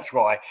that's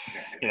why,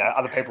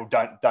 other people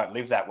don't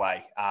live that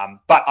way.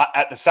 But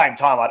at the same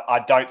time, I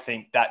don't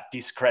think that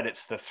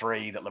discredits the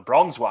 3 that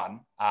LeBron's won.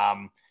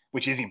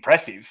 which is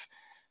impressive.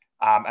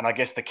 And I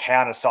guess the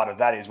counter side of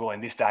that is, well,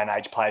 in this day and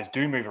age, players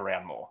do move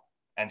around more.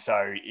 And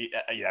so,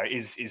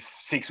 is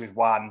 6 with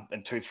 1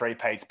 and 2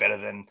 3-peats better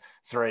than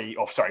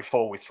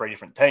 4 with 3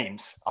 different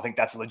teams? I think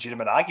that's a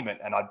legitimate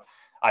argument. And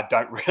I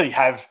don't really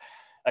have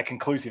a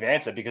conclusive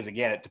answer because,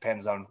 again, it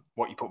depends on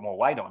what you put more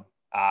weight on.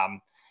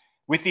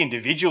 With the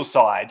individual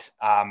side,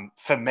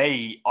 for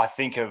me, I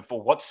think of,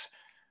 well,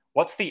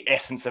 what's the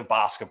essence of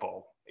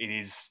basketball? It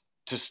is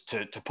just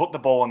to put the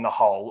ball in the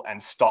hole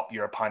and stop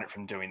your opponent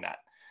from doing that.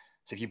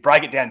 So if you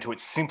break it down to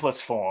its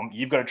simplest form,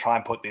 you've got to try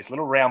and put this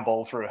little round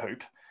ball through a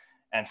hoop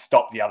and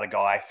stop the other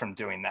guy from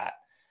doing that.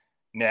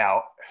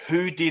 Now,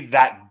 who did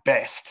that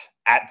best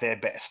at their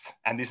best?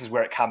 And this is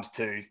where it comes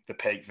to the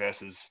peak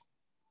versus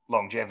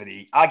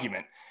longevity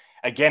argument.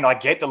 Again, I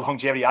get the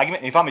longevity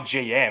argument. And if I'm a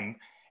GM,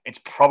 it's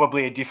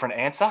probably a different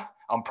answer.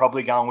 I'm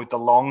probably going with the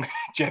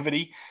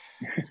longevity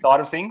side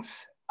of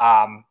things.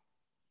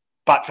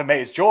 But for me,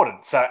 it's Jordan.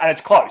 So, and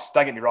it's close.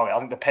 Don't get me wrong. I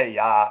think the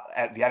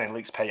PER, the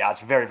analytics PER, is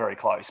very, very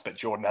close. But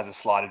Jordan has a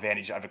slight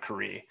advantage over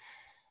career.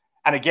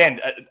 And again,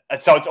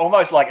 so it's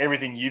almost like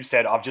everything you've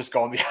said, I've just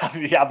gone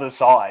the other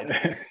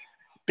side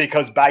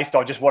because based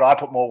on just what I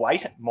put more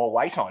weight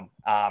on.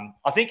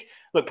 I think,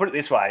 look, put it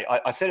this way.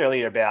 I said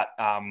earlier about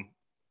I'm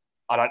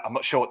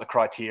not sure what the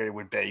criteria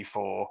would be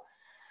for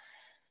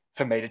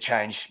me to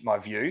change my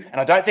view. And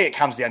I don't think it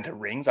comes down to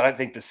rings. I don't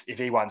think this, if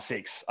he won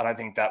 6, I don't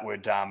think that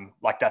would,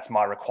 that's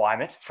my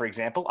requirement, for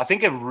example. I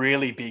think a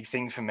really big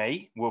thing for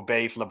me will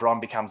be if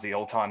LeBron becomes the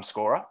all-time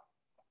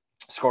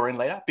scoring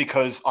leader,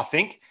 because I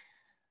think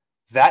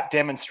that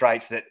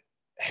demonstrates that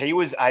he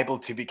was able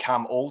to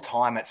become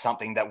all-time at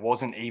something that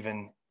wasn't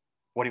even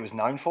what he was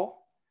known for.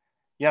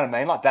 You know what I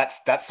mean? Like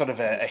that's sort of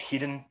a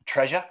hidden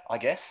treasure, I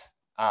guess.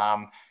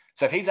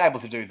 So if he's able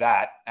to do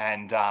that,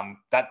 and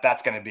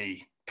that's going to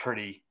be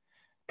pretty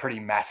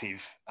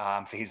massive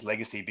for his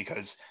legacy,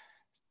 because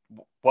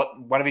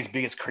one of his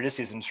biggest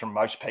criticisms from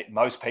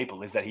most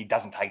people is that he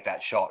doesn't take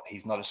that shot.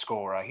 He's not a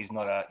scorer. He's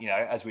not a,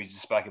 as we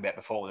just spoke about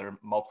before, there are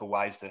multiple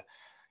ways to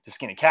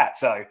skin a cat.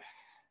 So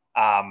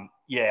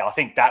I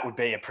think that would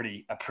be a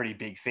pretty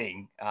big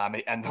thing.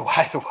 And the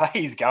way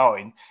he's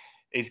going,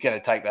 he's going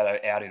to take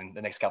that out in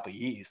the next couple of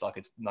years. Like,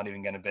 it's not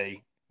even going to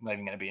be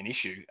an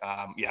issue.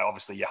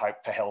 Obviously you hope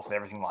for health and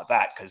everything like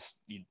that, because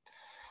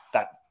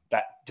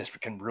that just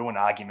can ruin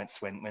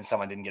arguments when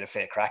someone didn't get a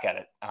fair crack at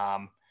it.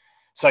 I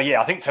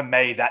think for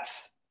me,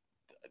 that's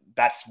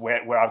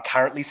where I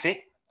currently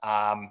sit.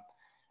 As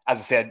I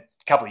said,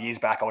 a couple of years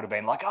back, I would have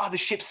been like, oh, the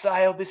ship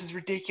sailed. This is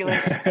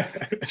ridiculous.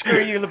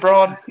 Screw you,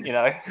 LeBron,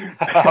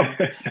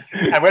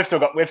 and we've still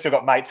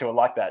got mates who are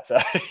like that. So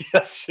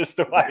that's just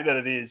the way that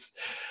it is.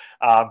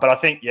 But I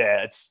think,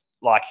 it's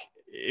like,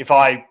 if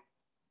I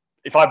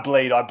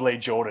bleed, I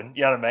bleed Jordan.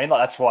 You know what I mean?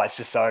 Like, that's why it's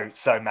just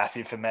so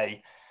massive for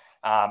me.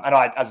 And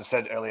as I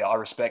said earlier, I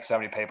respect so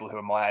many people who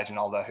are my age and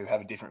older who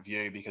have a different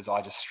view, because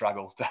I just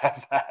struggle to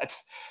have that.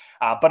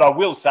 But I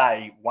will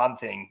say one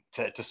thing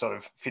to sort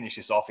of finish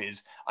this off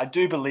is, I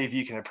do believe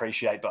you can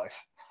appreciate both.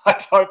 I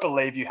don't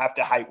believe you have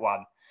to hate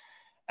one.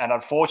 And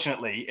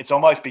unfortunately, it's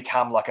almost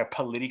become like a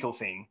political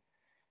thing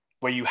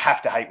where you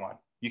have to hate one.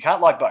 You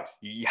can't like both.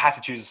 You have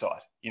to choose a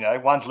side.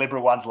 One's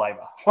Liberal, one's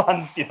Labor.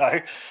 One's, you've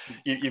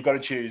got to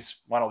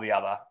choose one or the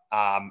other.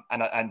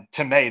 And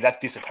to me, that's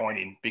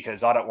disappointing,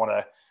 because I don't want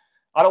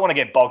to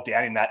get bogged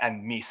down in that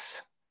and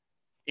miss,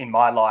 in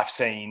my life,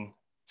 seeing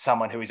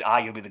someone who is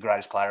arguably the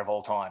greatest player of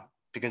all time,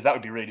 because that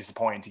would be really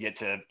disappointing to get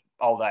to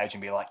old age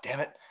and be like, damn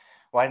it,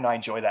 why didn't I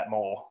enjoy that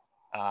more?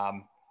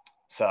 I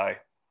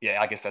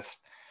guess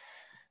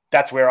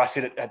that's where I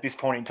sit at this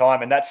point in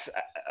time. And I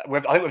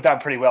think we've done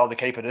pretty well to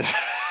keep it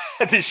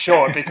this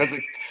short, because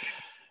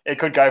it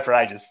could go for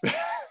ages.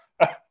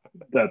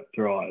 That's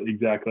right,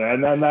 exactly.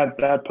 And then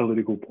that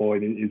political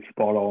point is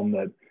spot on,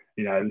 that,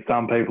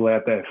 some people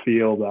out there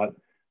feel that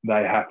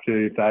they have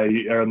to, if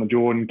they are in the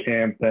Jordan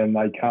camp, then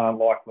they can't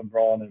like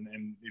LeBron.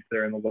 And if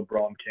they're in the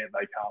LeBron camp,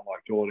 they can't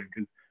like Jordan,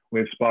 because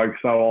we've spoke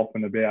so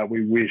often about,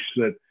 we wish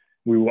that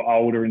we were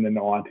older in the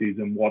 90s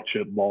and watch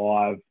it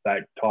live,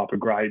 that type of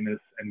greatness.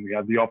 And we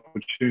have the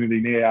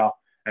opportunity now,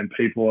 and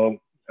people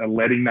are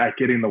letting that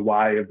get in the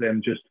way of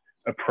them just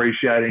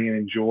appreciating and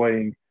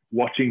enjoying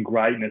watching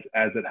greatness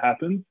as it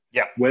happens.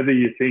 Yeah. Whether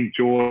you think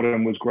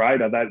Jordan was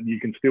greater, that you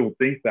can still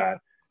think that,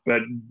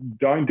 but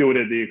don't do it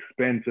at the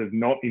expense of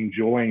not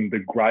enjoying the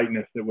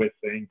greatness that we're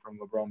seeing from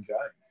LeBron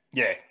James.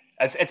 Yeah.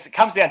 It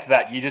comes down to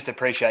that. You just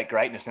appreciate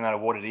greatness no matter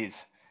what it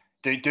is.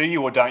 Do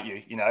you or don't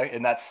you?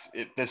 And that's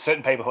it. There's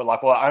certain people who are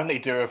like, well, I only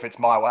do if it's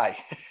my way.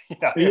 If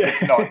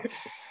it's not.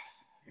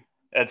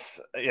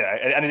 It's,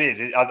 and it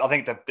is. I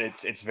think that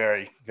it's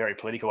very, very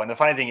political. And the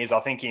funny thing is,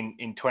 I think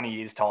in 20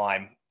 years'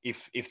 time,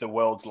 if the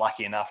world's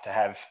lucky enough to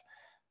have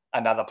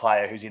another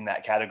player who's in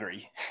that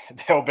category,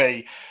 there'll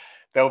be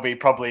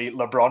probably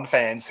LeBron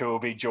fans who will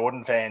be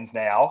Jordan fans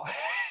now,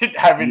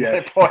 having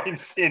their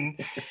points in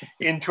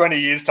 20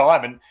 years'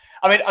 time. And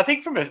I mean, I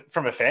think from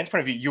a fan's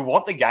point of view, you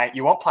want the game,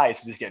 you want players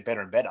to just get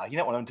better and better. You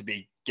don't want them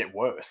to get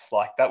worse.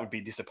 Like, that would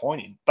be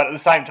disappointing. But at the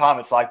same time,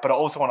 it's like, but I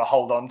also want to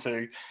hold on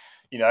to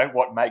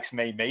what makes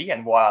me me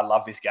and why I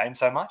love this game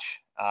so much.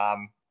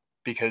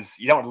 Because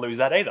you don't want to lose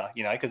that either,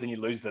 because then you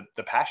lose the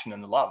passion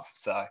and the love.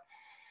 So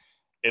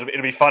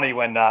it'll be funny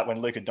when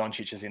Luka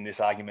Doncic is in this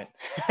argument.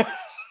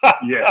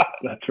 Yeah,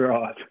 that's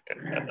right.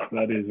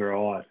 That is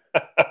right.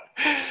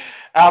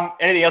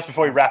 Anything else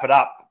before we wrap it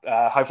up?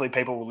 Hopefully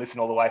people will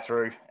listen all the way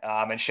through.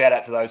 And shout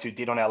out to those who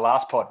did on our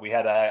last pod. We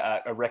had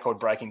a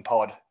record-breaking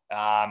pod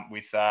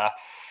with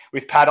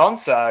Pat on.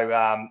 So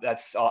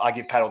I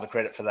give Pat all the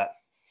credit for that.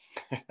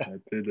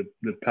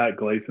 the Pat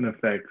Gleason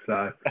effect.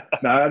 So,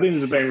 no, I think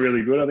this has been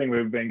really good. I think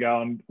we've been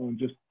going on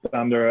just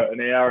under an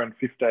hour and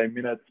 15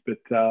 minutes, but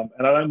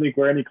and I don't think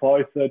we're any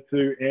closer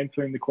to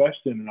answering the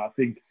question. And I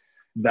think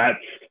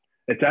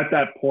it's at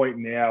that point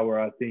now where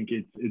I think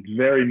it's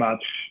very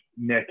much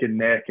neck and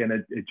neck, and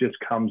it just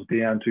comes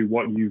down to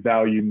what you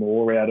value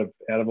more out of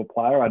a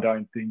player. I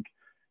don't think,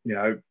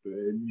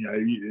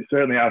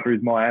 certainly after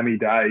his Miami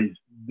days,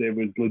 there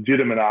was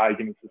legitimate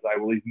arguments to say,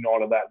 well, he's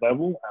not at that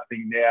level. I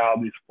think now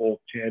this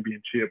fourth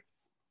championship,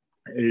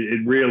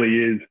 it really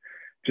is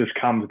just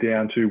comes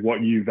down to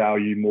what you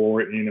value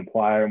more in a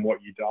player and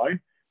what you don't.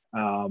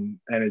 And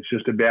it's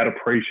just about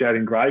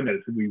appreciating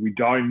greatness. We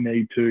don't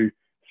need to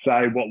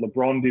say what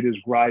LeBron did is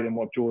great and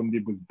what Jordan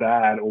did was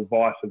bad, or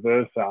vice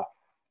versa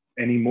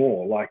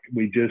anymore. Like,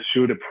 we just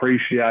should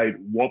appreciate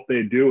what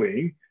they're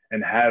doing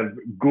and have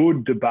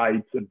good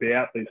debates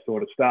about this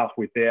sort of stuff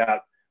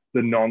without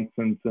the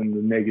nonsense and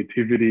the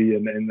negativity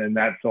and then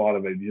that side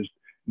of it. Just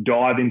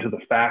dive into the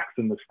facts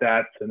and the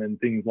stats and then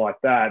things like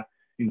that,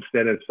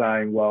 instead of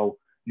saying, well,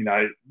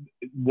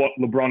 what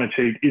LeBron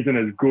achieved isn't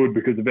as good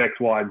because of X,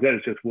 Y, and Z.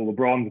 It's just, well,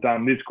 LeBron's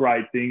done this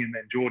great thing and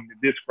then Jordan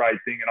did this great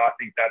thing, and I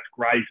think that's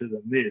greater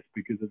than this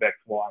because of X,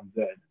 Y, and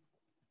Z.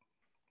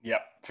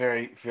 Yep,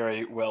 very,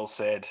 very well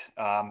said.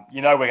 We're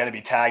going to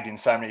be tagged in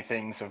so many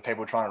things of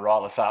people trying to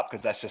rile us up,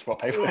 because that's just what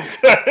people do.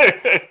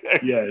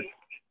 Yes,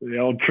 the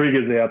old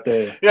triggers out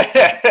there.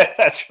 Yeah,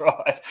 that's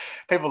right.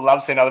 People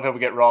love seeing other people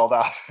get rolled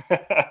up.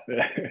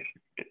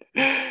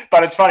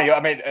 But it's funny. I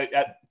mean,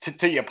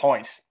 to your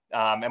point,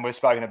 and we've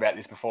spoken about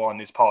this before on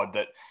this pod,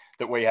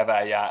 that we have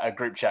a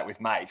group chat with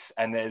mates,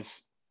 and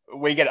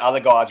we get other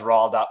guys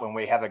riled up when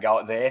we have a go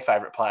at their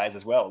favorite players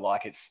as well.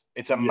 Like,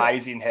 it's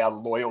amazing how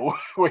loyal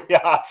we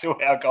are to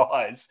our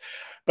guys,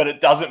 but it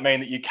doesn't mean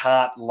that you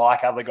can't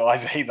like other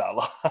guys either.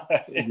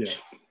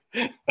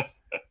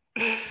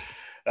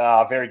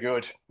 Very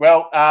good.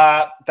 Well,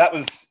 that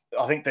was,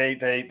 I think,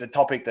 the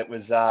topic that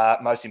was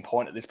most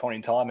important at this point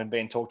in time and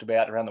being talked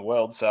about around the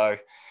world. So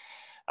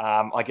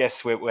I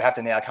guess we have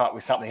to now come up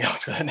with something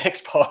else for the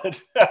next pod.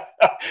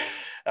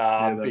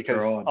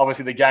 Because right.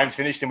 Obviously the game's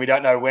finished and we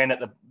don't know when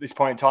at this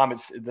point in time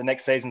the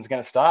next season's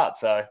going to start.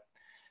 So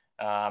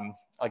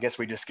I guess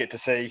we just get to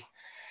see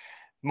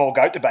more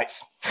GOAT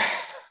debates.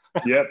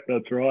 Yep,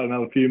 that's right.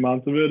 Another few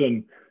months of it,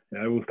 and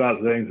we'll start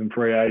seeing some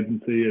free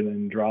agency and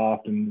then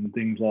draft and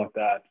things like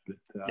that. But,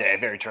 yeah,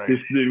 very true.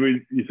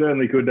 You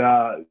certainly could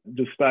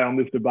just stay on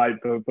this debate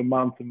for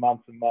months and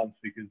months and months,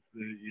 because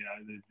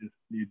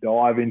you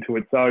dive into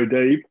it so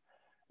deep.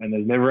 And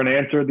there's never an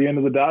answer at the end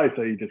of the day,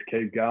 so you just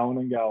keep going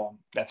and going.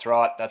 That's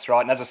right.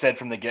 And as I said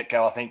from the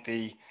get-go, I think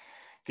I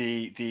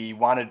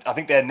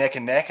think they're neck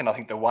and neck, and I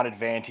think the one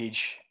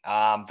advantage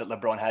that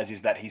LeBron has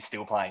is that he's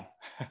still playing.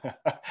 And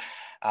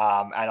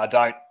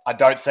I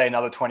don't see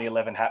another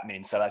 2011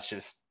 happening, so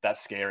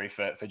that's scary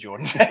for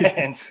Jordan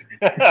fans.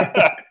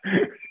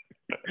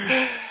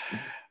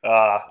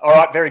 All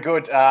right, very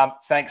good.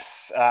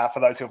 Thanks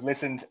for those who have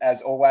listened.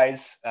 As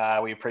always,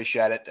 we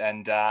appreciate it.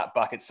 And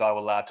Buckets, I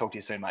will talk to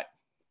you soon, mate.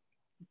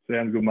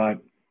 Sounds good, mate.